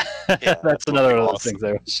 Yeah, that's another one of those awesome. things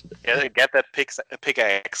I wish. Yeah, get that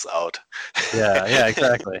pickaxe out. Yeah,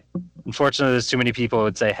 exactly. Unfortunately, there's too many people who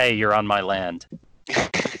would say, hey, you're on my land.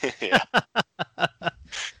 Yeah. I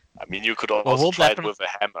mean, you could also we'll try it definitely- with a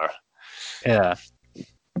hammer. Yeah.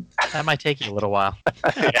 That might take you a little while.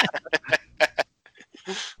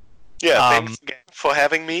 Yeah, thanks again for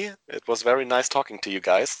having me. It was very nice talking to you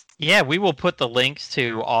guys. Yeah, we will put the links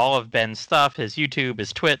to all of Ben's stuff, his YouTube,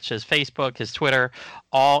 his Twitch, his Facebook, his Twitter,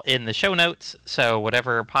 all in the show notes. So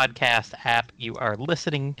whatever podcast app you are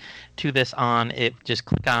listening to this on, just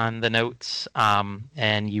click on the notes,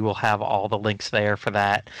 and you will have all the links there for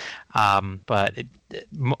that. But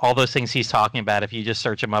all those things he's talking about, if you just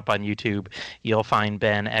search him up on YouTube, you'll find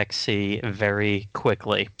Ben XC very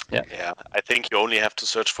quickly. Yeah, I think you only have to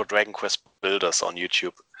search for Dragon Quest Builders on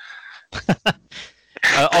YouTube.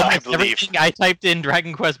 Almost believe. everything I typed in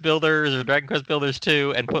Dragon Quest Builders or Dragon Quest Builders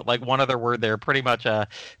 2 and put like one other word there, pretty much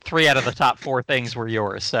 3 out of the top 4 things were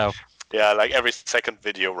yours. So Yeah, like every second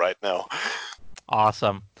video right now.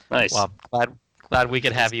 awesome. Nice. Well, glad we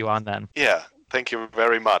could have you on then. Yeah, thank you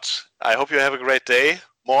very much. I hope you have a great day,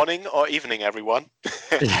 morning or evening, everyone.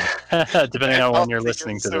 Depending on I'll when you're see you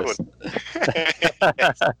listening to this.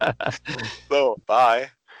 So, bye.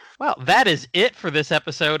 Well, that is it for this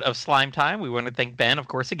episode of Slime Time. We want to thank Ben, of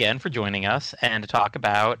course, again for joining us and to talk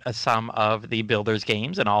about some of the Builders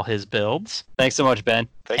games and all his builds. Thanks so much, Ben.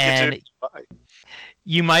 Thank And you too. Bye.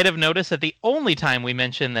 you might have noticed that the only time we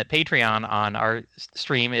mention that Patreon on our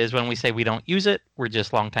stream is when we say we don't use it. We're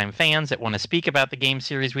just longtime fans that want to speak about the game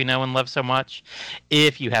series we know and love so much.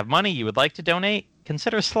 If you have money you would like to donate,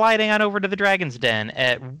 consider sliding on over to the Dragon's Den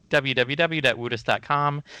at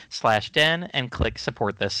www.woodus.com/den and click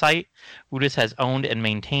support this site. Woodus has owned and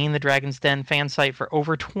maintained the Dragon's Den fan site for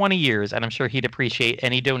over 20 years, and I'm sure he'd appreciate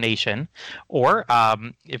any donation. Or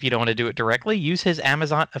if you don't want to do it directly, use his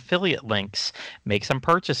Amazon affiliate links. Make some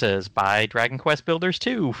purchases. Buy Dragon Quest Builders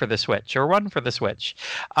 2 for the Switch or 1 for the Switch.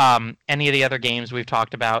 Any of the other games we've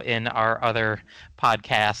talked about in our other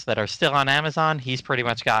podcasts that are still on Amazon, he's pretty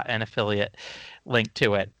much got an affiliate link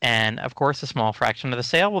to it. And of course, a small fraction of the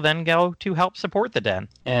sale will then go to help support the Den.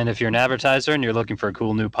 And if you're an advertiser and you're looking for a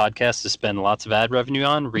cool new podcast to spend lots of ad revenue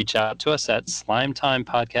on, reach out to us at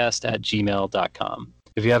slimetimepodcast@gmail.com.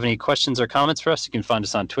 If you have any questions or comments for us, you can find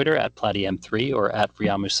us on Twitter at PlattyM3 or at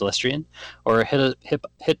Riamu Celestrian, or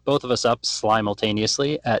hit both of us up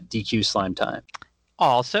simultaneously at DQ Slimetime.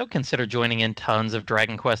 Also, consider joining in tons of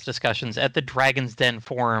Dragon Quest discussions at the Dragon's Den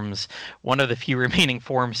forums, one of the few remaining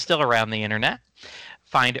forums still around the internet.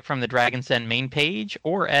 find it from the Dragon's Den main page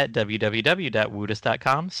or at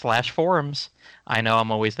www.woodus.com/forums. I know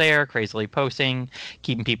I'm always there, crazily posting,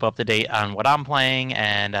 keeping people up to date on what I'm playing,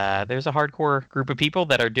 and there's a hardcore group of people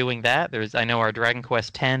that are doing that. I know our Dragon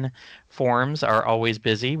Quest X forums are always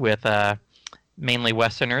busy with mainly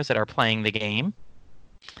Westerners that are playing the game.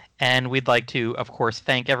 And we'd like to, of course,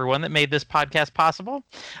 thank everyone that made this podcast possible,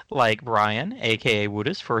 like Brian, a.k.a.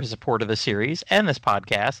 Woodus, for his support of the series and this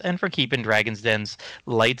podcast, and for keeping Dragon's Den's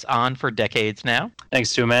lights on for decades now.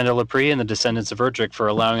 Thanks to Amanda Lepre and the Descendants of Erdrick for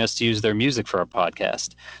allowing us to use their music for our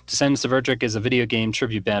podcast. Descendants of Erdrick is a video game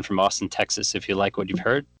tribute band from Austin, Texas. If you like what you've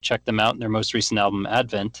heard, check them out in their most recent album,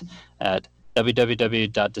 Advent, at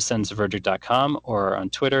www.descendantsoferdrick.com or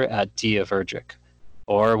on Twitter at @doferdrick.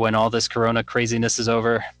 Or when all this Corona craziness is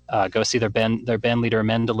over, go see their band leader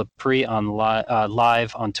Amanda Lepre on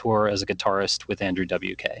live on tour as a guitarist with Andrew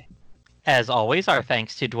WK. As always, our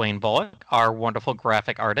thanks to Dwayne Bullock, our wonderful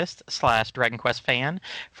graphic artist / Dragon Quest fan,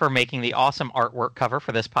 for making the awesome artwork cover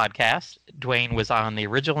for this podcast. Dwayne was on the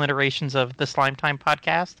original iterations of the Slime Time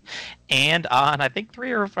podcast and on, I think,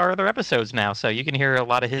 3 of our other episodes now. So you can hear a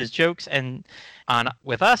lot of his jokes and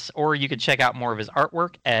with us, or you can check out more of his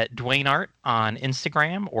artwork at Dwayne Art on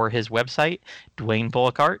Instagram or his website,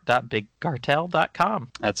 dwaynebullocart.bigcartel.com.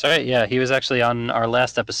 That's right. Yeah, he was actually on our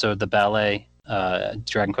last episode, the ballet,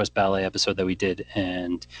 Dragon Quest ballet episode that we did,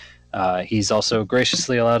 and he's also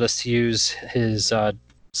graciously allowed us to use his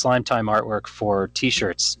Slime Time artwork for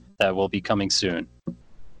T-shirts that will be coming soon.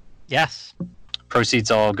 Yes.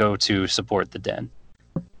 Proceeds all go to support the Den.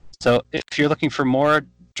 So if you're looking for more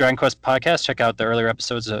Dragon Quest podcast, check out the earlier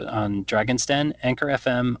episodes on Dragon's Den, Anchor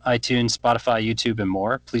FM, iTunes, Spotify, YouTube, and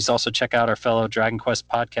more. Please also check out our fellow Dragon Quest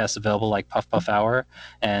podcasts available like Puff Puff Hour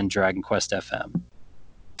and Dragon Quest FM.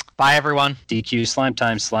 Bye, everyone. DQ Slime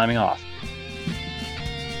Time, sliming off.